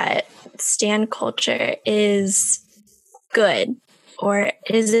think that stan culture is good, or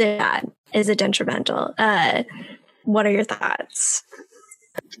is it bad? Is it detrimental? What are your thoughts?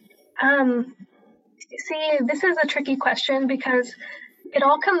 See, this is a tricky question because it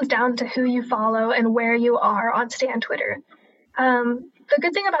all comes down to who you follow and where you are on Stan Twitter. The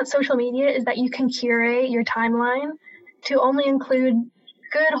good thing about social media is that you can curate your timeline to only include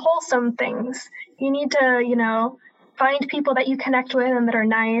good, wholesome things. You need to, find people that you connect with and that are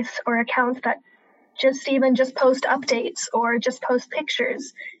nice, or accounts that just post updates or just post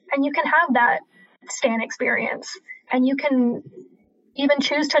pictures. And you can have that Stan experience. And you can even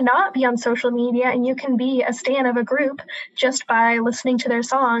choose to not be on social media, and you can be a stan of a group just by listening to their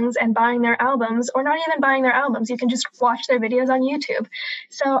songs and buying their albums, or not even buying their albums. You can just watch their videos on YouTube.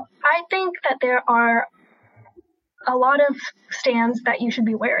 So I think that there are a lot of stans that you should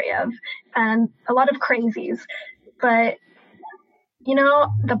be wary of, and a lot of crazies. But,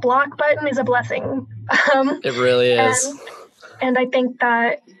 the block button is a blessing. It really is. And I think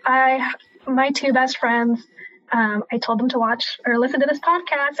that my two best friends, I told them to watch or listen to this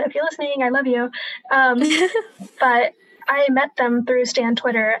podcast. So if you're listening, I love you. But I met them through Stan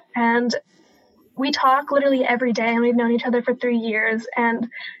Twitter, and we talk literally every day, and we've known each other for 3 years, and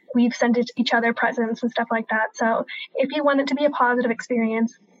we've sent each other presents and stuff like that. So if you want it to be a positive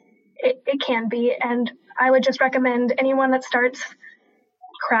experience, it can be. And I would just recommend anyone that starts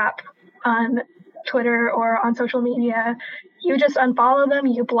crap on Twitter or on social media, you just unfollow them,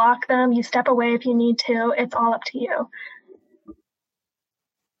 you block them, you step away if you need to. It's all up to you.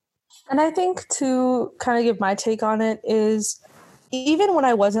 And I think to kind of give my take on it is, even when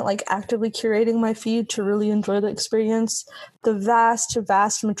I wasn't like actively curating my feed to really enjoy the experience, the vast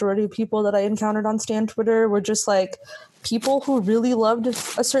majority of people that I encountered on Stan Twitter were just like people who really loved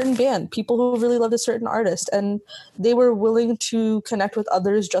a certain band, people who really loved a certain artist, and they were willing to connect with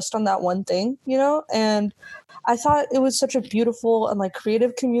others just on that one thing, and I thought it was such a beautiful and like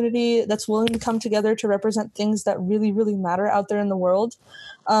creative community that's willing to come together to represent things that really, really matter out there in the world.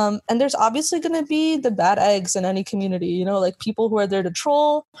 And there's obviously going to be the bad eggs in any community, like people who are there to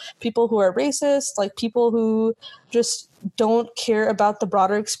troll, people who are racist, like people who just don't care about the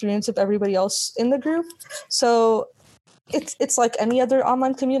broader experience of everybody else in the group. So it's like any other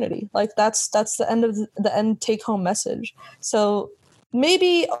online community. Like that's the end take home message. So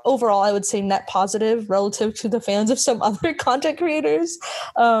maybe overall, I would say net positive relative to the fans of some other content creators.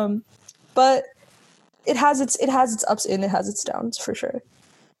 But it has its ups and it has its downs for sure.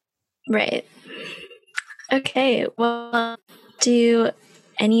 Right. Okay. Well, do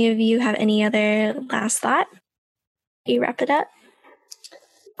any of you have any other last thought? You wrap it up?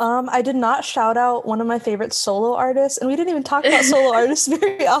 I did not shout out one of my favorite solo artists, and we didn't even talk about solo artists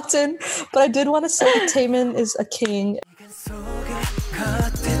very often, but I did want to say Taemin is a king.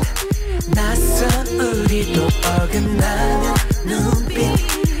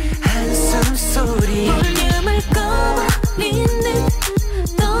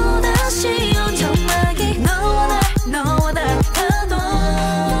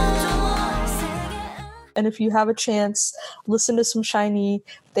 And if you have a chance, listen to some SHINee.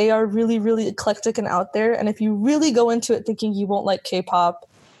 They are really, really eclectic and out there. And if you really go into it thinking you won't like K-pop,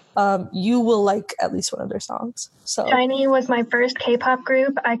 you will like at least one of their songs. So SHINee was my first K-pop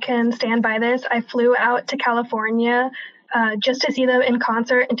group. I can stand by this. I flew out to California just to see them in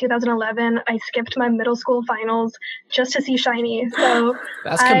concert in 2011. I skipped my middle school finals just to see SHINee. So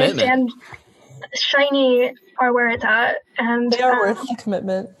that's commitment. SHINee are where it's at, and they are worth the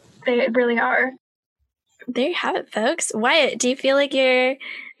commitment. They really are. There you have it, folks. Wyatt, do you feel like you're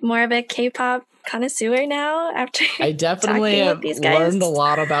more of a K-pop connoisseur now after I definitely talking have with these guys? learned a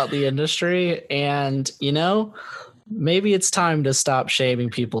lot about the industry, and maybe it's time to stop shaming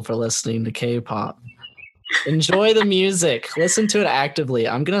people for listening to K-pop. Enjoy the music. Listen to it actively.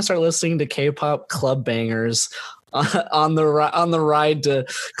 I'm gonna start listening to K-pop club bangers on the ride to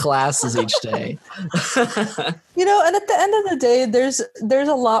classes each day. And at the end of the day, there's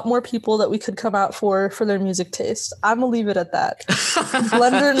a lot more people that we could come out for their music taste. I'm gonna leave it at that.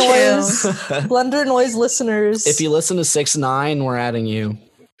 Blender Noise listeners. If you listen to 6ix9ine, we're adding you.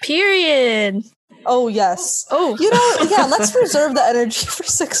 Period. Oh yes. Oh, yeah. Let's reserve the energy for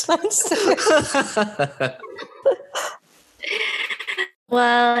 6ix9ine.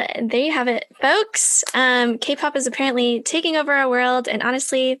 Well, there you have it, folks. K-pop is apparently taking over our world. And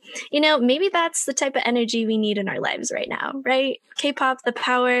honestly, maybe that's the type of energy we need in our lives right now, right? K-pop, the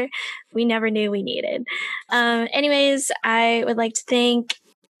power we never knew we needed. Anyways, I would like to thank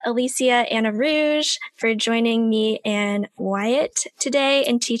Alicia and Arouge for joining me and Wyatt today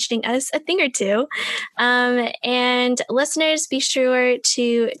and teaching us a thing or two. And listeners, be sure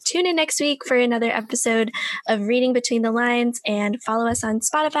to tune in next week for another episode of Reading Between the Lines, and follow us on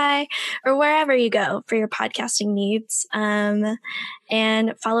Spotify or wherever you go for your podcasting needs. And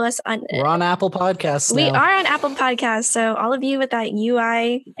follow us on... We're on Apple Podcasts now. We are on Apple Podcasts, so all of you with that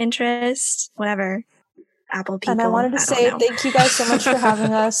UI interest, whatever, Apple people. And I wanted to say thank you guys so much for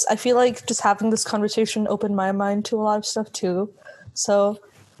having us. I feel like just having this conversation opened my mind to a lot of stuff too. So,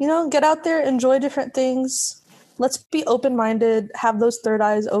 get out there, enjoy different things. Let's be open-minded, have those third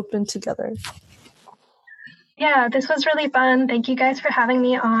eyes open together. Yeah, this was really fun. Thank you guys for having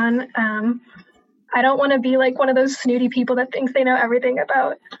me on. I don't want to be like one of those snooty people that thinks they know everything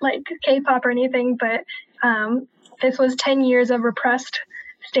about like K-pop or anything, but this was 10 years of repressed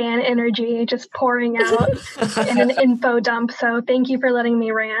Stan energy just pouring out in an info dump. So thank you for letting me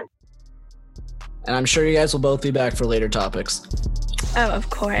rant. And I'm sure you guys will both be back for later topics. Oh,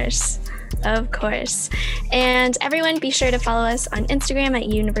 of course. Of course. And everyone, be sure to follow us on Instagram at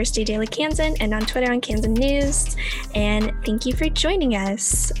University Daily Kansan and on Twitter on Kansan News. And thank you for joining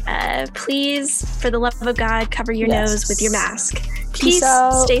us. Please, for the love of God, cover your nose with your mask. Peace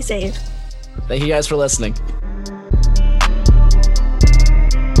out. Stay safe. Thank you guys for listening.